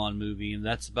Pokemon movie, and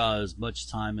that's about as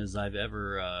much time as I've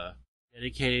ever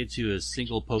dedicated to a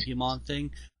single Pokemon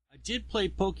thing. I did play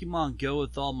Pokemon Go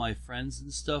with all my friends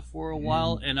and stuff for a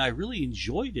while, and I really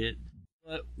enjoyed it,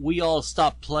 but we all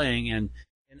stopped playing, and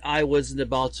I wasn't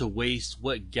about to waste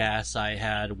what gas I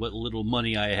had, what little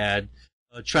money I had,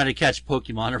 trying to catch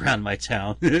Pokemon around my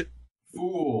town.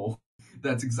 Fool.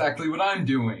 That's exactly what I'm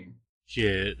doing.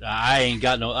 Shit, I ain't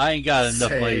got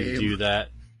enough money to do that.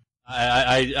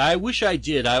 I wish I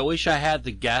did. I wish I had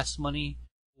the gas money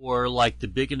or like the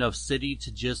big enough city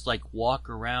to just like walk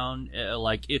around.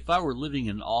 Like if I were living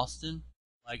in Austin,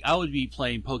 like I would be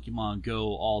playing Pokemon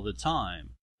Go all the time.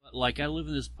 But like I live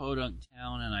in this podunk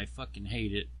town and I fucking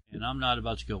hate it, and I'm not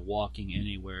about to go walking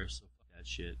anywhere. So fuck that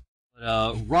shit.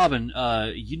 But Robin,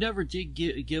 you never did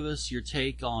give us your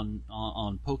take on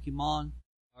Pokemon,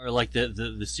 or like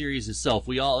the series itself.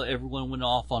 Everyone went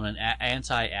off on an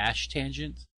anti-Ash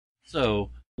tangent.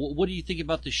 So, what do you think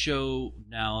about the show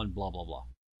now and blah blah blah?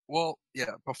 Well,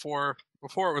 yeah, before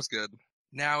it was good.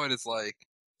 Now it is like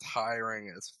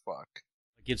tiring as fuck.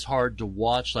 Like it's hard to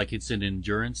watch. Like it's an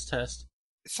endurance test.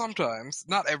 Sometimes,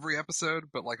 not every episode,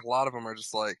 but like a lot of them are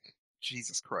just like,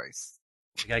 Jesus Christ.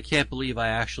 Like I can't believe I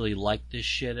actually liked this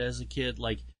shit as a kid.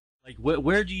 Like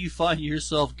where do you find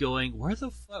yourself going? Why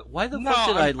the fuck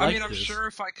did I like this? I mean, I'm sure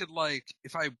if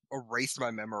I erased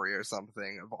my memory or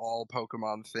something of all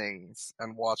Pokemon things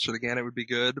and watched it again, it would be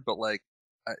good. But like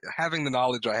having the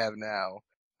knowledge I have now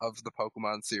of the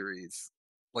Pokemon series,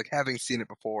 like having seen it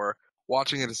before,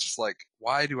 watching it is just like,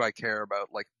 why do I care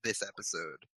about like this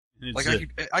episode? Like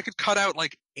I could cut out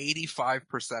like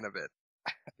 85% of it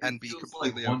and be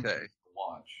completely like okay.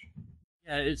 Watch.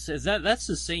 Yeah, that's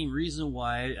the same reason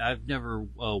why I've never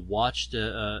watched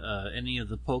any of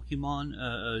the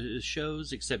Pokemon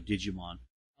shows except Digimon.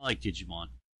 I like Digimon.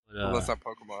 But, well, that's not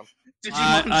Pokemon.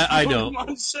 Digimon I know.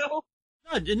 Pokemon show?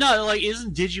 No, like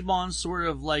isn't Digimon sort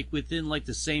of like within like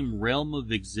the same realm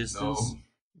of existence?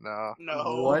 No.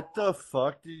 What the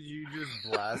fuck did you just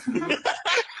blaspheme?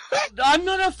 I'm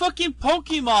not a fucking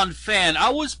Pokemon fan. I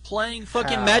was playing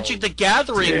fucking How Magic the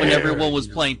Gathering when everyone dare was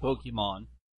you. playing Pokemon.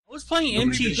 I was playing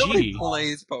Nobody MTG.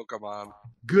 plays Pokemon.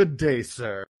 Good day,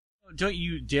 sir. Don't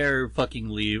you dare fucking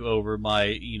leave over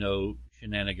my,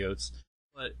 shenanigans.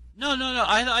 But no.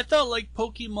 I thought like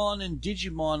Pokemon and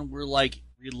Digimon were like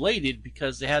related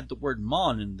because they had the word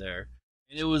mon in there.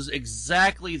 And it was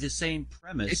exactly the same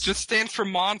premise. It just stands for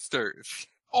monsters.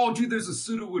 Oh, dude, there's a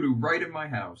Sudowoodo right in my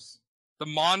house. The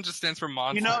mon just stands for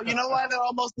monster. You know why they're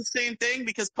almost the same thing?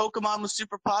 Because Pokemon was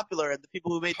super popular, and the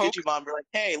people who made Digimon were like,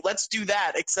 "Hey, let's do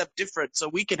that, except different, so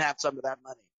we can have some of that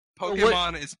money."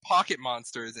 Pokemon is pocket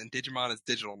monsters, and Digimon is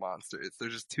digital monsters. They're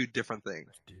just two different things.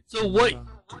 So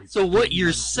what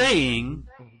you're saying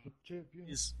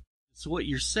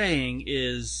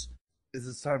is Is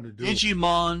it time to do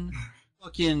Digimon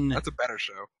fucking. That's a better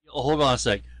show. Oh, hold on a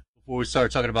sec before we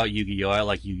start talking about Yu-Gi-Oh. I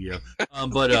like Yu-Gi-Oh.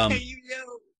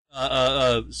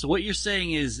 So what you're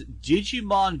saying is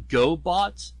Digimon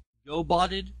GoBotted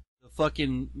the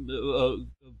fucking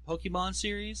Pokemon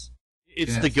series?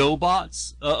 It's Yes. the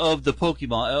GoBots of the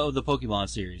Pokemon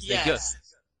series. They go- Yes.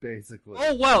 Basically.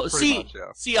 Oh wow! Pretty much,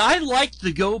 yeah. See, I liked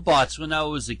the GoBots when I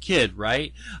was a kid,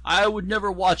 right? I would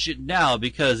never watch it now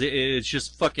because it's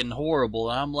just fucking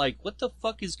horrible, and I'm like, what the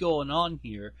fuck is going on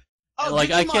here? Oh, And, like,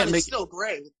 Digimon I can't is make. still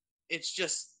great. It's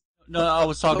just No, I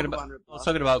was talking Pokemon about. ripoff. I was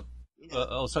talking about. Yeah.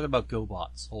 I was talking about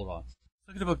GoBots. Hold on. I was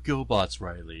talking about GoBots,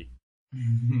 Riley.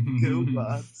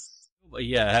 GoBots. But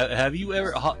yeah, have you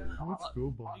ever? Let's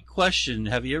go, boy. Big question: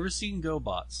 have you ever seen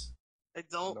GoBots? I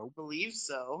don't Nope. believe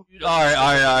so.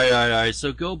 Alright.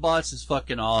 So GoBots is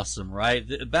fucking awesome, right?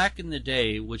 Back in the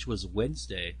day, which was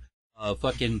Wednesday,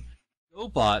 fucking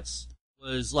GoBots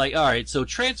was like, alright, so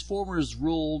Transformers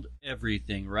ruled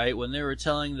everything, right? When they were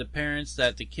telling the parents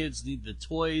that the kids need the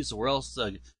toys or else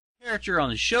the character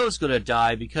on the show is gonna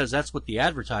die because that's what the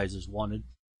advertisers wanted.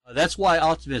 That's why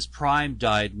Optimus Prime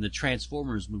died in the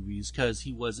Transformers movies, because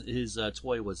his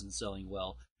toy wasn't selling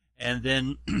well. And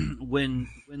then when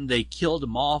they killed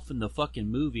him off in the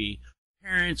fucking movie,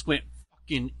 parents went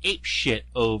fucking apeshit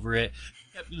over it.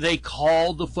 They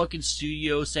called the fucking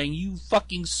studio saying, "You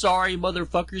fucking sorry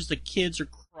motherfuckers." The kids are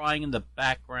crying in the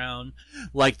background.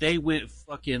 Like, they went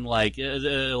fucking like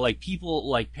people,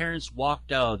 like parents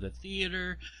walked out of the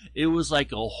theater. It was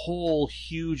like a whole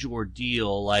huge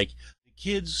ordeal. Like, the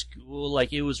kids,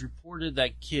 like, it was reported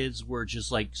that kids were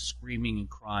just like screaming and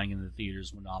crying in the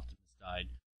theaters when Optimus died.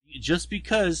 Just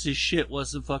because his shit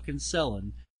wasn't fucking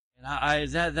selling.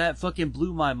 And that fucking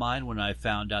blew my mind when I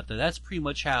found out that that's pretty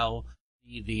much how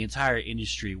the entire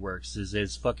industry works,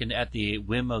 is fucking at the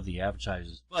whim of the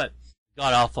advertisers. But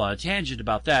got off on a tangent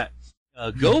about that.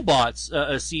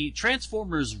 GoBots, see,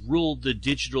 Transformers ruled the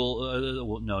digital,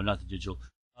 well, no, not the digital,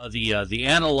 the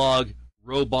analog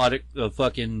robotic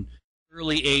fucking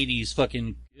early 80s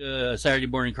fucking Saturday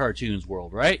morning cartoons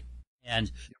world, right?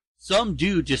 And some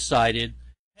dude decided,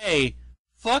 hey,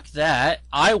 fuck that,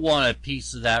 I want a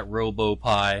piece of that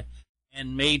RoboPie,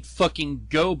 and made fucking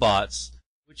GoBots,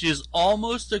 which is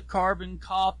almost a carbon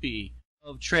copy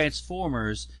of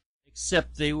Transformers,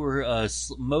 except they were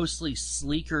mostly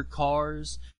sleeker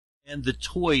cars, and the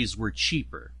toys were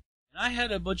cheaper. And I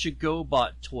had a bunch of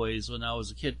GoBot toys when I was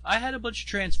a kid. I had a bunch of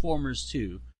Transformers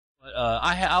too, but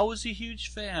I was a huge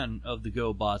fan of the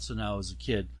GoBots when I was a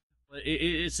kid. But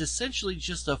it's essentially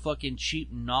just a fucking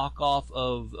cheap knockoff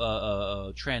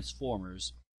of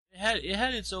Transformers. It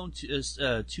had its own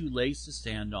two legs to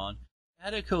stand on. It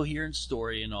had a coherent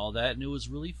story and all that, and it was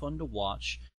really fun to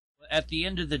watch. But at the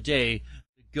end of the day,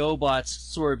 the GoBots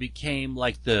sort of became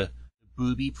like the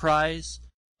booby prize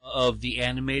of the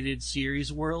animated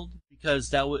series world,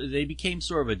 because they became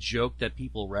sort of a joke that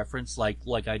people reference, like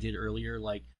I did earlier,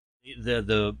 like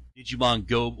the Digimon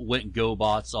went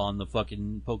GoBots on the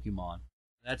fucking Pokemon.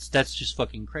 That's just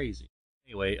fucking crazy.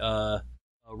 Anyway,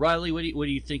 Riley, what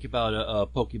do you think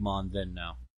about Pokemon then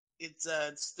now? It's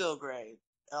still great.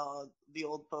 The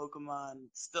old Pokemon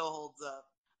still holds up.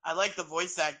 I like the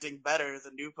voice acting better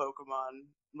than new Pokemon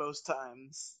most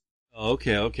times.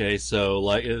 Okay. So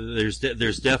like, there's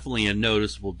definitely a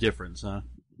noticeable difference, huh?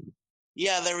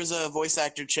 Yeah, there was a voice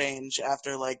actor change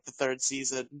after like the third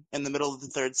season. In the middle of the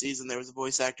third season, there was a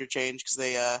voice actor change because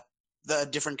the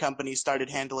different companies started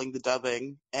handling the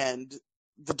dubbing, and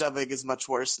the dubbing is much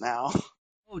worse now.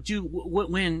 Oh, dude,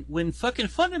 when fucking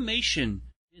Funimation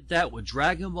did that with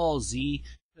Dragon Ball Z,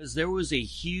 because there was a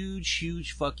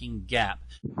huge fucking gap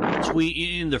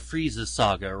between the Frieza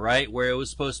saga, right, where it was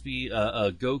supposed to be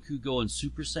Goku going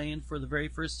Super Saiyan for the very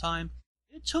first time.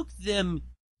 It took them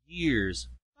years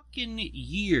to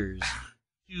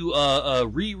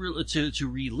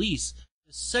release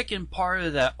the second part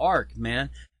of that arc, man.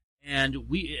 And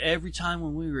every time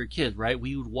when we were a kid, right,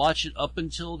 we would watch it up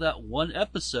until that one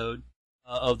episode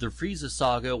of the Frieza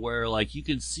saga where, like, you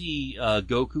can see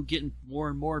Goku getting more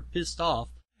and more pissed off,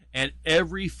 and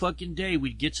every fucking day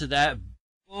we'd get to that,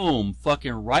 boom,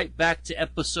 fucking right back to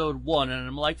episode 1, and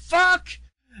I'm like, fuck!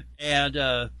 And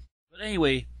but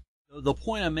anyway, the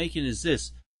point I'm making is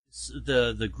this: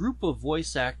 the group of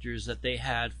voice actors that they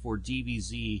had for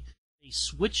DBZ, they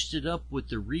switched it up with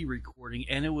the re-recording,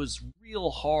 and it was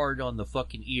real hard on the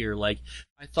fucking ear. Like,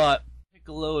 I thought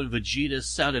Piccolo and Vegeta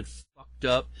sounded fucked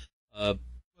up.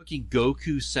 Fucking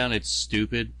Goku sounded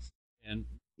stupid. And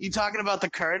You talking about the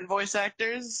current voice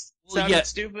actors? Well, Sounded yeah.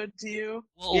 stupid to you?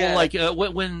 well, Yeah. like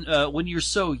when you're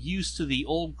so used to the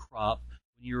old crop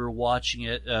when you were watching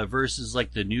it versus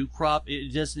like the new crop,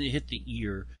 it doesn't hit the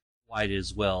ear quite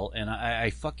as well, and I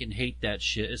fucking hate that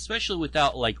shit, especially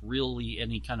without like really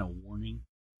any kind of warning.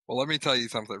 Well, let me tell you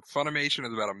something. Funimation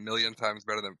is about 1,000,000 times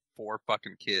better than 4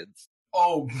 fucking kids.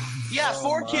 Oh, Yeah, Oh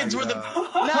Four my Kids were the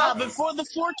God. before the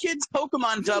Four Kids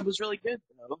Pokemon dub was really good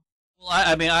though. Well,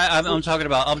 I'm talking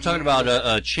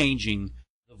about changing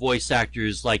the voice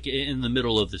actors like in the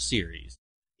middle of the series.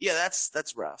 Yeah,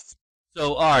 that's rough.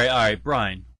 So, all right,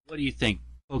 Brian, what do you think?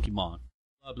 Pokemon,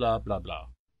 blah blah blah blah.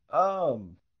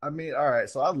 I mean, all right.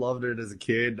 So I loved it as a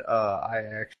kid.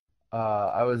 I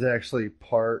was actually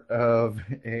part of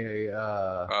a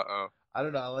Uh-oh. I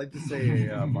don't know. I like to say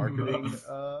a marketing.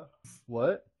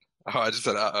 What? Oh, I just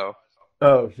said uh-oh.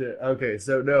 Oh shit. Okay,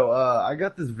 so no, I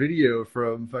got this video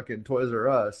from fucking Toys R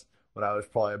Us when I was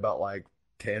probably about like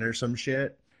 10 or some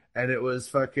shit, and it was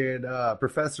fucking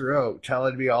Professor Oak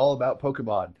telling me all about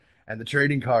Pokemon and the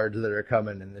trading cards that are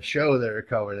coming and the show that are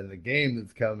coming and the game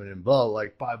that's coming and blah,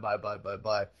 like bye.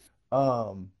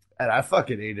 And I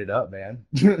fucking ate it up, man.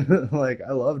 Like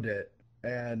I loved it.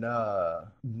 And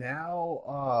now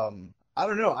I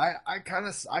don't know. I kind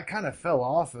of fell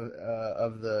off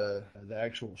of the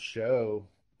actual show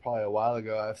probably a while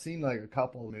ago. I've seen like a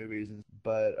couple of movies,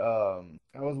 but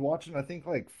I was watching I think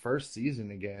like first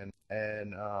season again,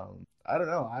 and I don't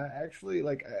know. I actually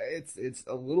like it's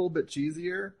a little bit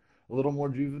cheesier, a little more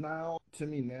juvenile to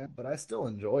me now, but I still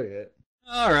enjoy it.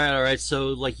 All right. So,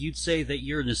 like, you'd say that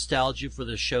your nostalgia for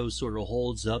the show sort of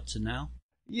holds up to now?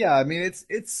 Yeah, I mean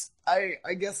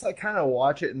I guess I kind of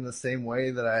watch it in the same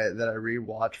way that I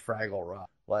rewatch Fraggle Rock.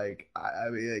 Like I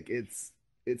mean like it's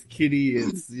kiddie,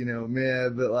 it's meh,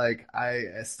 but like I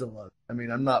still love it. I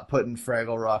mean I'm not putting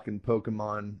Fraggle Rock and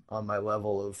Pokemon on my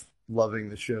level of loving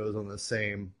the shows on the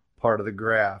same part of the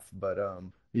graph, but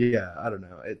yeah, I don't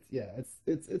know.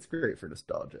 It's great for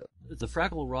nostalgia. The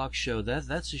Fraggle Rock show,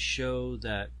 that's a show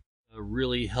that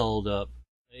really held up,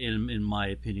 in my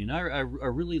opinion. I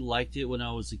really liked it when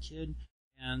I was a kid,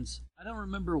 and I don't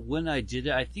remember when I did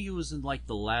it. I think it was in like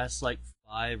the last like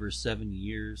 5 or 7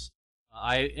 years.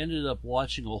 I ended up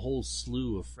watching a whole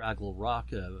slew of Fraggle Rock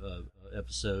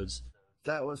episodes.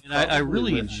 That was and I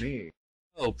really with me.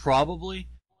 Oh, probably.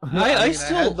 I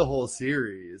still had the whole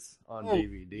series on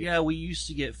DVD. Yeah, we used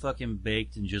to get fucking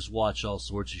baked and just watch all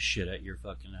sorts of shit at your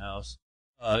fucking house.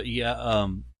 Well,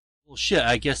 shit,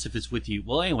 I guess if it's with you.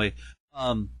 Well, anyway,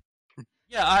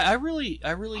 yeah, I really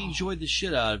enjoyed the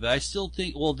shit out of it. I still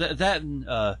think, well,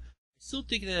 I still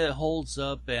think that it holds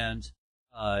up, and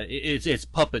it's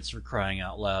puppets for crying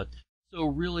out loud. So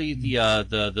really,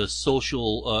 the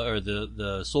social or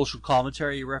the social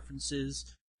commentary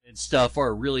references and stuff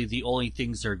are really the only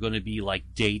things that are going to be like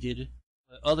dated.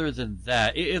 Other than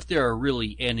that, if there are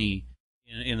really any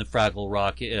in the Fraggle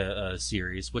Rock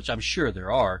series, which I'm sure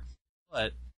there are,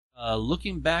 but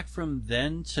looking back from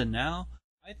then to now,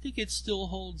 I think it still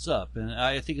holds up, and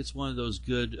I think it's one of those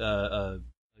good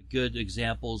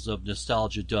examples of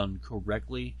nostalgia done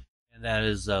correctly, and that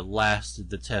has lasted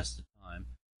the test of time.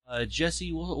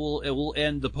 Jesse, we'll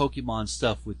end the Pokemon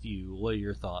stuff with you. What are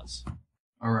your thoughts?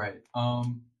 All right.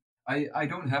 I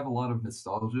don't have a lot of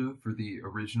nostalgia for the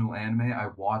original anime. I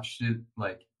watched it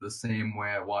like the same way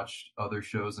I watched other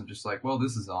shows. I'm just like, well,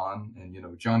 this is on,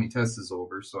 and Johnny Test is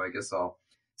over, so I guess I'll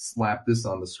slap this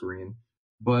on the screen.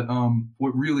 But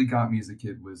what really got me as a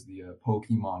kid was the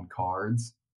Pokemon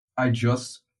cards. I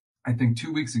think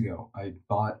 2 weeks ago, I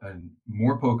bought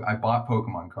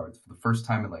Pokemon cards for the first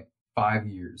time in like 5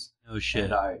 years. Oh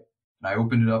shit! And I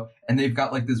opened it up, and they've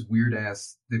got like this weird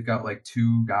ass. They've got like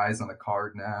 2 guys on the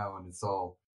card now, and it's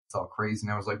all crazy.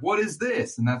 And I was like, "What is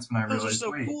this?" And that's when I realized, Those are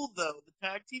so wait. cool though. The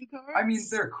tag team cards. I mean,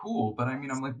 they're cool, but I mean,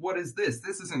 I'm like, "What is this?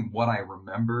 This isn't what I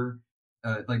remember."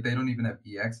 Like they don't even have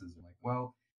EXs. I'm like,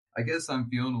 well, I guess I'm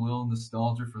feeling a little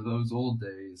nostalgia for those old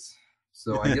days.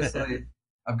 So I guess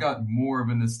I've got more of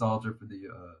a nostalgia for the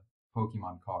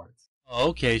Pokemon cards.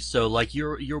 Okay, so like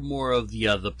you're more of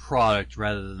the product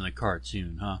rather than the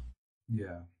cartoon, huh?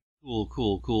 Yeah.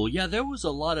 Cool. Yeah, there was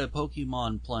a lot of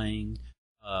Pokemon playing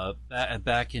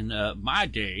back in my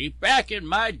day. Back in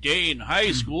my day in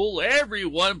high school,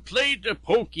 everyone played the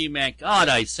Pokemon. God,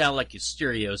 I sound like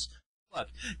Asterios. Fuck.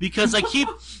 Because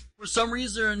for some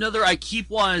reason or another, I keep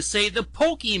wanting to say the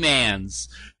Pokemans.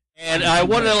 And I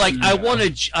want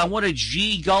to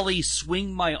gee golly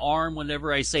swing my arm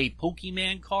whenever I say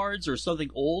Pokemon cards or something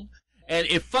old. And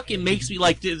it fucking makes me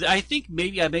like, I think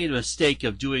maybe I made a mistake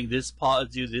of doing this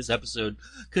episode,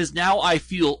 because now I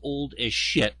feel old as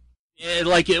shit. And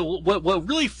like, what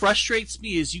really frustrates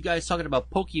me is you guys talking about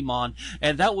Pokemon,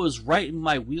 and that was right in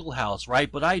my wheelhouse, right?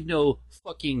 But I know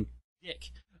fucking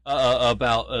dick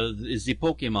about is the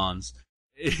Pokemons.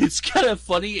 It's kind of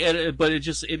funny, but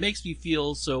it makes me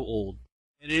feel so old.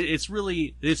 And it's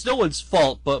no one's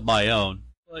fault but my own.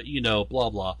 But blah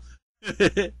blah.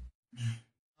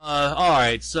 All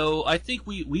right, so I think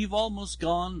we've almost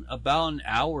gone about an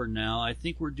hour now. I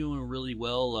think we're doing really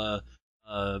well.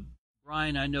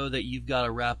 Brian, I know that you've got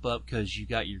to wrap up because you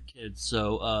got your kids.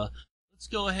 So let's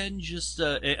go ahead and just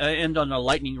end on a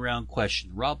lightning round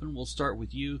question. Robin, we'll start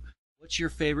with you. What's your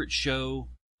favorite show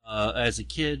as a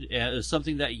kid?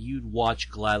 Something that you'd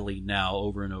watch gladly now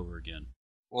over and over again?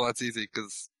 Well, that's easy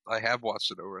because I have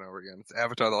watched it over and over again. It's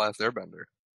Avatar: The Last Airbender.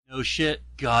 No shit.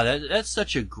 God, that's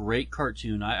such a great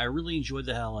cartoon. I really enjoyed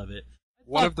the hell out of it.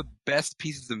 One of the best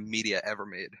pieces of media ever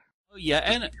made. Oh, yeah,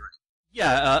 and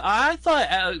I thought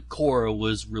Korra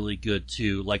was really good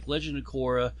too. Like Legend of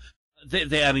Korra,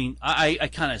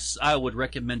 I would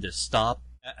recommend to stop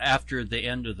after the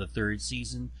end of the third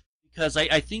season because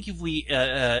I think if we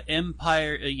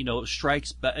Empire,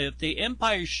 strikes back, if the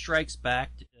Empire Strikes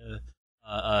Back,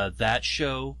 that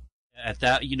show at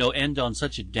that end on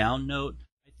such a down note,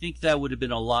 I think that would have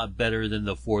been a lot better than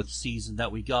the fourth season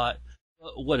that we got.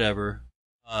 Whatever,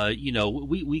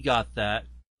 we got that.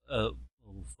 Oh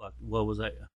fuck! What was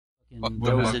I?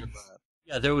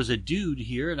 There was a dude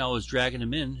here, and I was dragging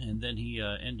him in, and then he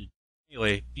ended.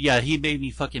 Anyway, yeah, he made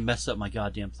me fucking mess up my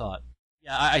goddamn thought.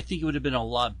 Yeah, I think it would have been a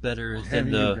lot better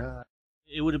than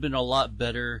It would have been a lot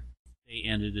better. They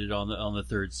ended it on the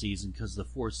third season because the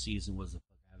fourth season was a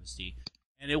fucking travesty,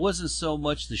 and it wasn't so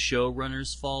much the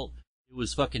showrunner's fault. It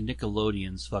was fucking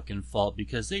Nickelodeon's fucking fault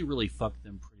because they really fucked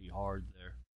them pretty hard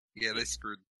there. Yeah, they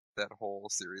screwed that whole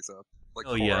series up. Like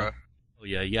Oh Korra.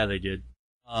 yeah, they did.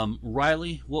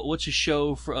 Riley, what's a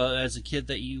show for as a kid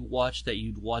that you watched that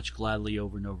you'd watch gladly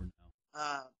over and over now?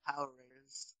 Power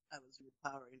Rangers. I was with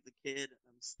Power Rangers as a kid, and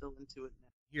I'm still into it now.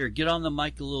 Here, get on the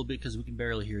mic a little bit because we can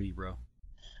barely hear you, bro.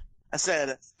 I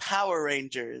said Power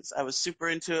Rangers. I was super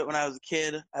into it when I was a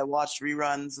kid. I watched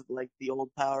reruns of like the old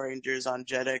Power Rangers on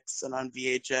Jetix and on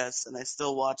VHS, and I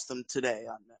still watch them today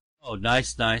on Netflix. Oh,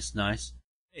 nice.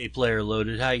 Hey, Player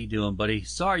Loaded, how you doing, buddy?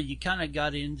 Sorry, you kind of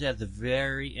got into at the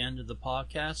very end of the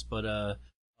podcast, but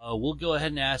we'll go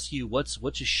ahead and ask you what's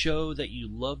a show that you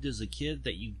loved as a kid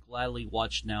that you'd gladly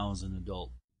watch now as an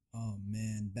adult? Oh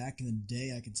man, back in the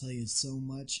day, I could tell you so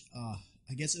much. I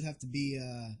guess it would have to be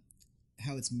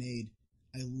How It's Made.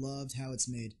 I loved How It's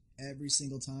Made. Every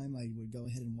single time I would go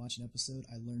ahead and watch an episode,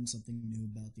 I learned something new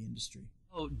about the industry.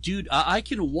 Oh, dude, I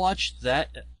can watch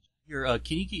that. Here,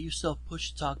 can you get yourself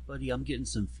push to talk, buddy? I'm getting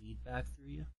some feedback through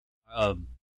you.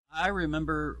 I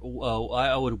remember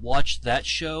I would watch that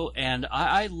show, and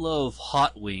I love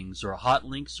Hot Wings or Hot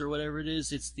Links or whatever it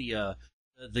is. It's the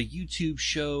YouTube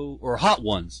show or Hot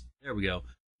Ones. There we go.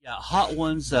 Yeah, Hot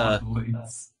Ones. I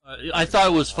thought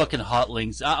it was fucking Hot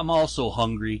Links. I'm also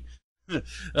hungry.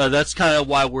 That's kind of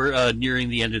why we're nearing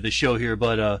the end of the show here.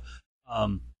 But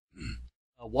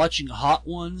watching Hot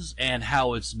Ones and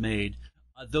How It's Made.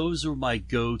 Those are my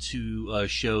go-to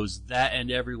shows. That, and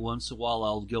every once in a while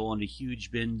I'll go on a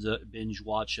huge binge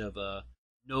watch of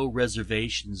No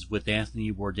Reservations with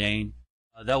Anthony Bourdain.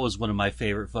 That was one of my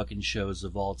favorite fucking shows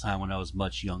of all time when I was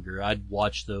much younger. I'd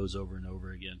watch those over and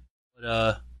over again. But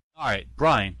all right,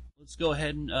 Brian, let's go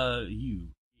ahead and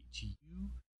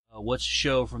what's the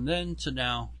show from then to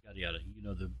now? Yada yada. You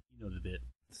know the bit.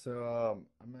 So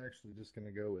I'm actually just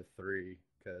gonna go with 3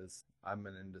 because I'm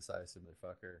an indecisive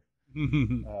fucker.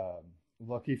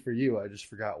 Lucky for you, I just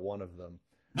forgot one of them.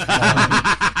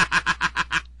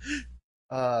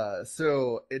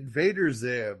 So Invader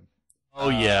Zim. Oh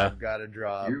yeah, I've got to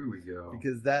drop. Here we go.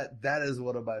 Because that is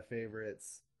one of my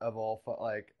favorites of all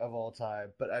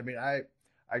time. But I mean, I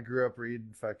grew up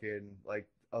reading fucking like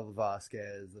El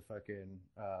Vasquez, the fucking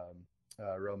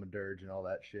Roman Dirge, and all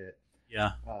that shit.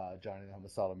 Yeah. Johnny the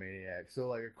Homicidal Maniac. So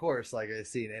like, of course, like I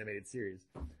see an animated series,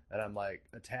 and I'm like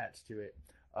attached to it.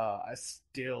 I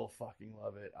still fucking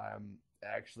love it. I'm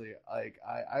actually like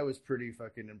I was pretty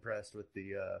fucking impressed with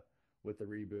the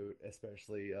reboot,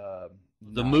 especially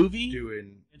the movie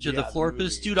doing Enter the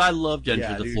Florpus. Dude, I loved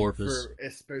Enter the Florpus.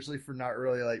 Especially for not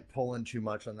really like pulling too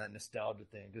much on that nostalgia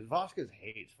thing, because Vasquez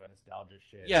hates nostalgia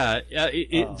shit. Yeah,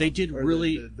 they did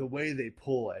really the way they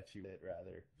pull at you,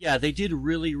 rather. Yeah, they did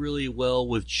really, really well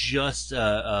with just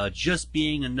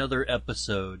being another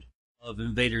episode of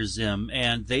Invader Zim,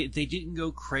 and they didn't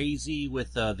go crazy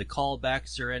with the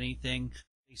callbacks or anything.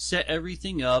 They set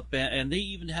everything up, and they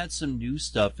even had some new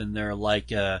stuff in there, like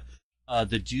the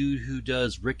dude who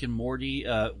does Rick and Morty.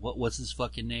 What's his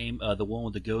fucking name? The one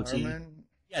with the goatee. Harmon?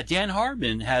 Yeah, Dan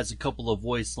Harmon has a couple of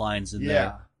voice lines in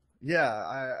there.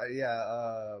 I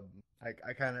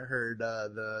kind of heard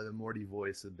the Morty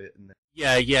voice a bit in there.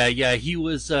 Yeah. He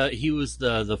was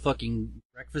the fucking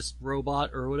breakfast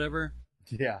robot or whatever.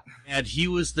 Yeah. And he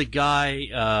was the guy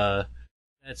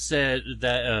that said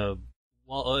that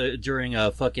while during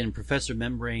fucking Professor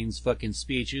Membrane's fucking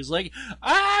speech. He was like,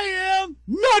 "I am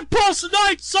not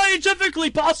scientifically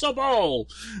possible."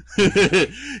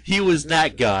 He was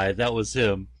that guy. That was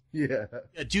him. Yeah.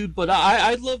 Yeah, dude, but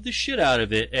I love the shit out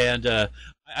of it, and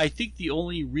I think the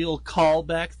only real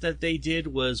callback that they did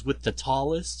was with the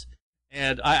tallest,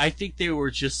 and I think they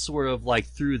were just sort of like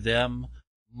through them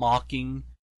mocking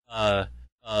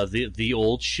the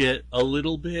old shit a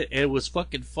little bit. It was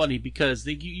fucking funny because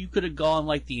you could have gone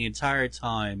like the entire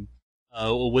time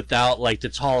without like the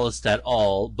tallest at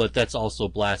all, but that's also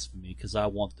blasphemy because I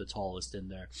want the tallest in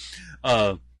there.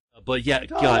 But yeah,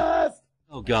 God,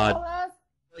 oh God.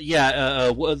 Yeah,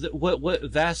 what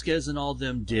Vasquez and all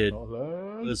them did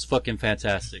was fucking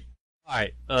fantastic. All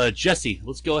right, Jesse,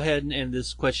 let's go ahead and end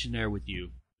this questionnaire with you.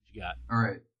 What you got? All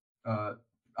right,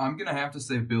 I'm gonna have to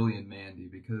say Billy and Mandy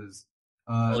because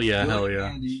oh yeah, Billy hell and yeah.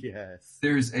 Mandy, Yes.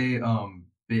 there's a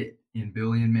bit in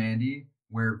Billy and Mandy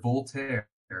where Voltaire,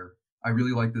 I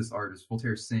really like this artist.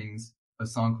 Voltaire sings a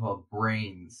song called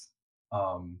Brains.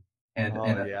 And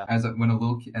yeah. as I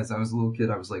was a little kid,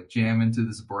 I was like jamming to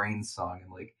this Brains song,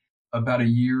 and like about a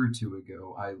year or two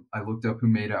ago, I looked up who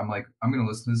made it. I'm like, I'm gonna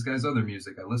listen to this guy's other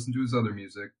music. I listened to his other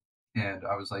music, and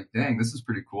I was like, dang, this is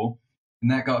pretty cool. And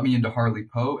that got me into Harley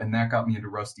Poe, and that got me into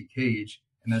Rusty Cage,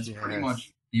 and that's pretty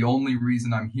much the only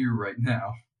reason I'm here right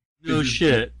now. No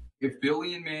shit. If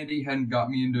Billy and Mandy hadn't got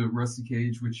me into Rusty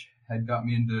Cage, which had got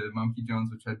me into Monkey Jones,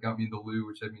 which had got me into Lou,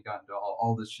 which had me got into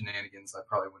all this shenanigans, I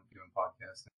probably wouldn't be doing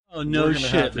podcasting. Oh no We're gonna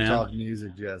shit, have to man. talk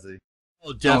music, Jesse.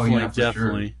 Oh definitely, yeah, for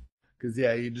definitely. Because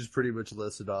yeah, you just pretty much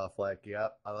listed off like,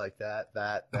 yep, I like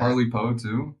that. Harley Poe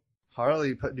too.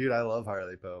 Harley, dude, I love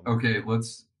Harley Poe. Okay,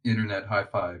 let's internet high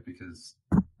five because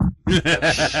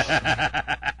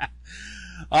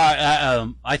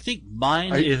I think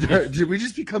mine. Did we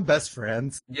just become best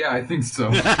friends? yeah, I think so.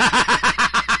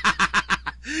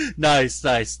 Nice.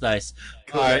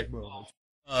 All right. Moment.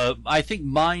 I think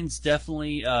mine's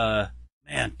definitely.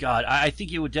 Man, God, I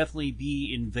think it would definitely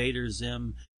be Invader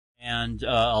Zim, and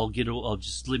I'll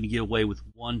just let me get away with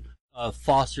one.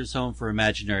 Foster's Home for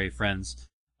Imaginary Friends.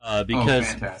 Because,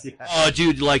 fantastic.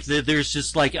 Dude, like, there's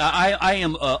just, like, I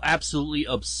am absolutely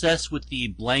obsessed with the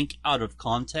blank out of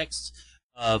context,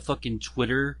 fucking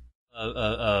Twitter,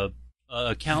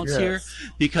 accounts here,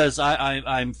 because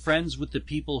I'm friends with the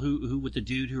people who with the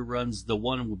dude who runs the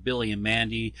one with Billy and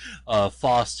Mandy,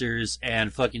 Foster's,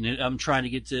 and fucking, I'm trying to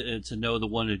get to know the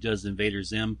one who does Invader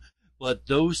Zim, but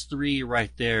those three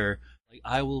right there, like,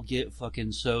 I will get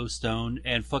fucking so stoned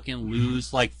and fucking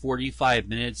lose like 45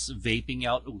 minutes vaping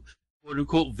out, quote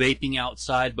unquote vaping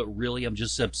outside, but really I'm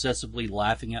just obsessively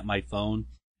laughing at my phone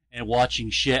and watching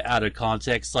shit out of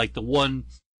context. Like the one,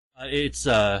 it's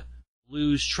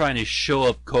Lou's trying to show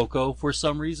up Coco for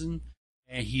some reason,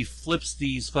 and he flips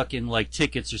these fucking like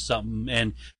tickets or something,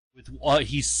 and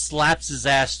he slaps his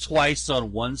ass twice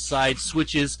on one side,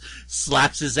 switches,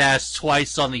 slaps his ass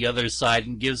twice on the other side,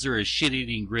 and gives her a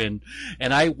shit-eating grin.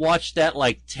 And I watched that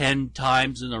like 10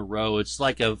 times in a row. It's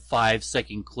like a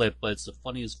 5-second clip, but it's the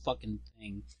funniest fucking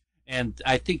thing. And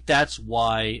I think that's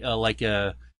why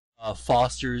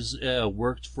Foster's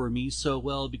worked for me so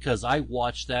well, because I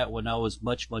watched that when I was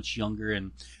much, much younger,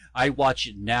 and I watch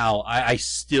it now. I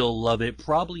still love it,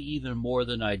 probably even more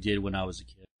than I did when I was a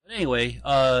kid. But anyway,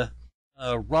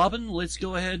 Robin, let's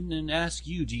go ahead and ask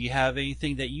you, do you have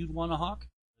anything that you'd want to hawk?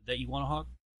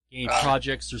 Any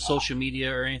projects or social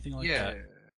media or anything like that?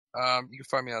 Yeah. You can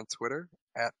find me on Twitter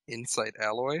at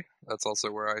InsightAlloy. That's also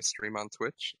where I stream on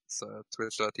Twitch. It's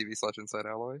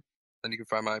twitch.tv/InsightAlloy. Then you can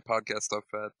find my podcast stuff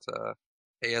at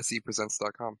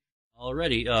asepresents.com.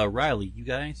 Alrighty, Riley, you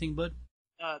got anything, bud?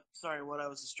 Sorry, what? I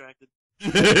was distracted.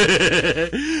 Do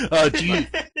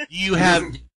you have?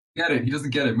 Get it? He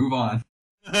doesn't get it. Move on.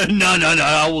 No,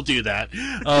 I will do that.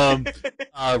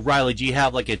 Riley, do you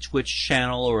have like a Twitch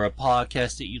channel or a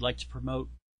podcast that you'd like to promote?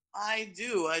 I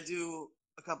do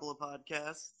a couple of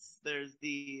podcasts. There's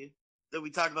that we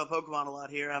talk about Pokemon a lot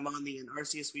here. I'm on the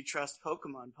Arceus We Trust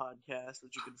Pokemon podcast,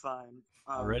 which you can find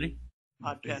Already?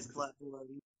 Podcast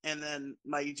platform. And then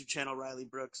my YouTube channel, Riley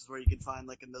Brooks, is where you can find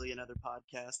like a million other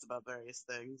podcasts about various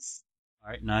things.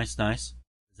 Alright, nice. Is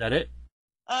that it?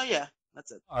 Yeah,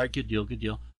 that's it. Alright, good deal.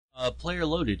 Player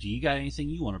Loaded, do you got anything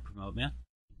you want to promote, man?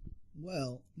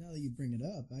 Well, now that you bring it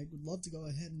up, I would love to go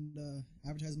ahead and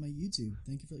advertise my YouTube.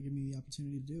 Thank you for giving me the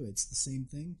opportunity to do it. It's the same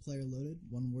thing, Player Loaded,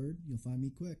 one word, you'll find me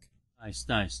quick. Nice.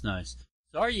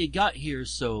 Sorry you got here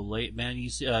so late, man.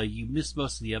 You missed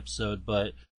most of the episode,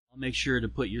 but I'll make sure to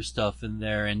put your stuff in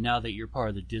there, and now that you're part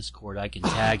of the Discord, I can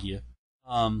tag you.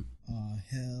 Hell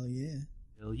yeah.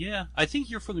 Hell yeah. I think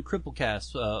you're from the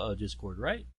Cripplecast Discord,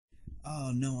 right?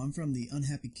 Oh no, I'm from the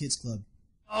Unhappy Kids Club.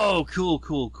 Oh, cool.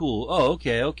 Oh,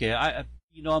 okay. I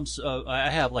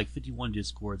have like 51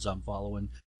 Discords I'm following.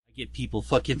 I get people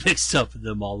fucking mixed up in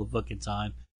them all the fucking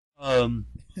time.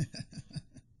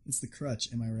 It's the crutch,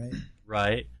 am I right?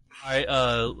 Right. Alright,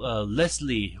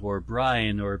 Leslie or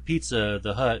Brian or Pizza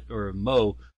the Hut or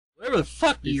Mo, whatever the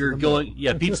fuck you're going,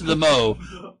 yeah, Pizza the Mo,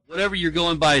 whatever you're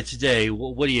going by today,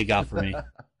 what do you got for me?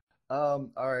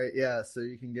 Alright, yeah, so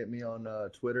you can get me on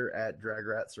Twitter at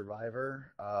Dragratsurvivor.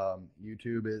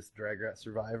 YouTube is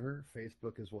Dragratsurvivor,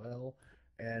 Facebook as well.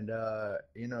 And,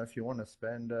 if you want to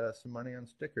spend some money on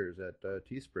stickers at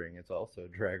Teespring, it's also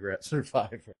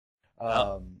Dragratsurvivor.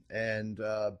 And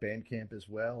Bandcamp as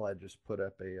well. I just put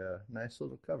up a nice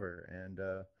little cover and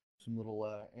some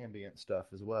little ambient stuff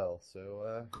as well.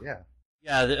 So, yeah.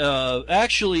 Yeah,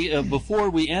 actually, before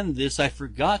we end this,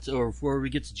 before we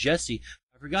get to Jesse,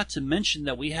 I forgot to mention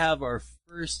that we have our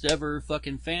first ever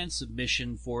fucking fan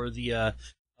submission for the,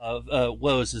 what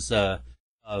was this,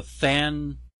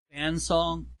 fan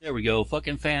song? There we go,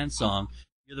 fucking fan song.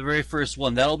 You're the very first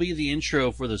one. That'll be the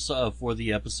intro for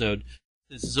the episode.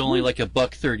 This is only like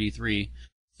 $1.33.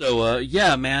 So,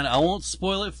 yeah, man, I won't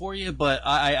spoil it for you, but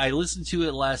I listened to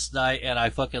it last night and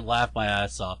I fucking laughed my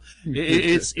ass off.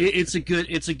 It's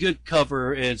a good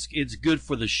cover. It's good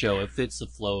for the show. It fits the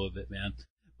flow of it, man.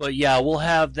 But yeah, we'll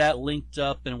have that linked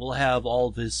up and we'll have all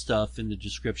of his stuff in the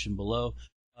description below.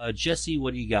 Jesse,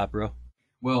 what do you got, bro?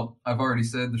 Well, I've already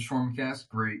said the SHAWARMACAST,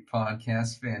 great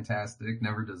podcast, fantastic,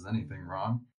 never does anything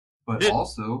wrong. But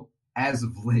also, as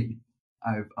of late,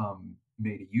 I've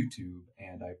made a YouTube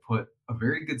and I put a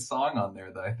very good song on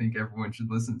there that I think everyone should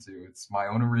listen to. It's my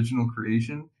own original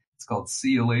creation. It's called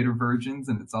See You Later Virgins,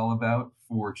 and it's all about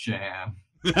 4chan.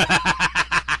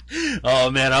 Oh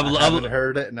man, I haven't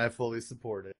heard it and I fully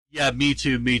support it. Yeah, me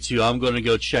too. I'm going to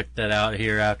go check that out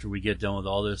here after we get done with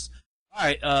all this. All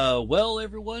right, well,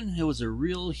 everyone, it was a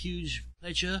real huge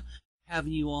pleasure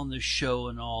having you on the show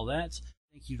and all that.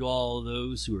 Thank you to all of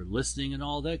those who are listening and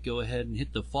all that. Go ahead and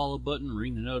hit the follow button,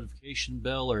 ring the notification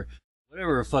bell, or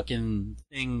whatever fucking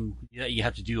thing that you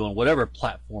have to do on whatever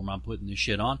platform I'm putting this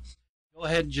shit on. Go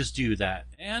ahead and just do that.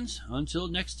 And until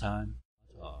next time.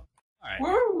 All right.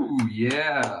 Woo!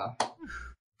 Yeah.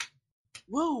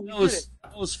 Woo! That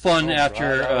was fun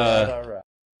after All right.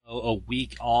 a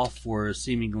week off for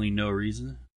seemingly no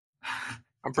reason.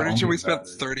 I'm pretty sure we spent about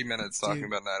it. 30 minutes talking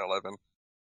about 9/11.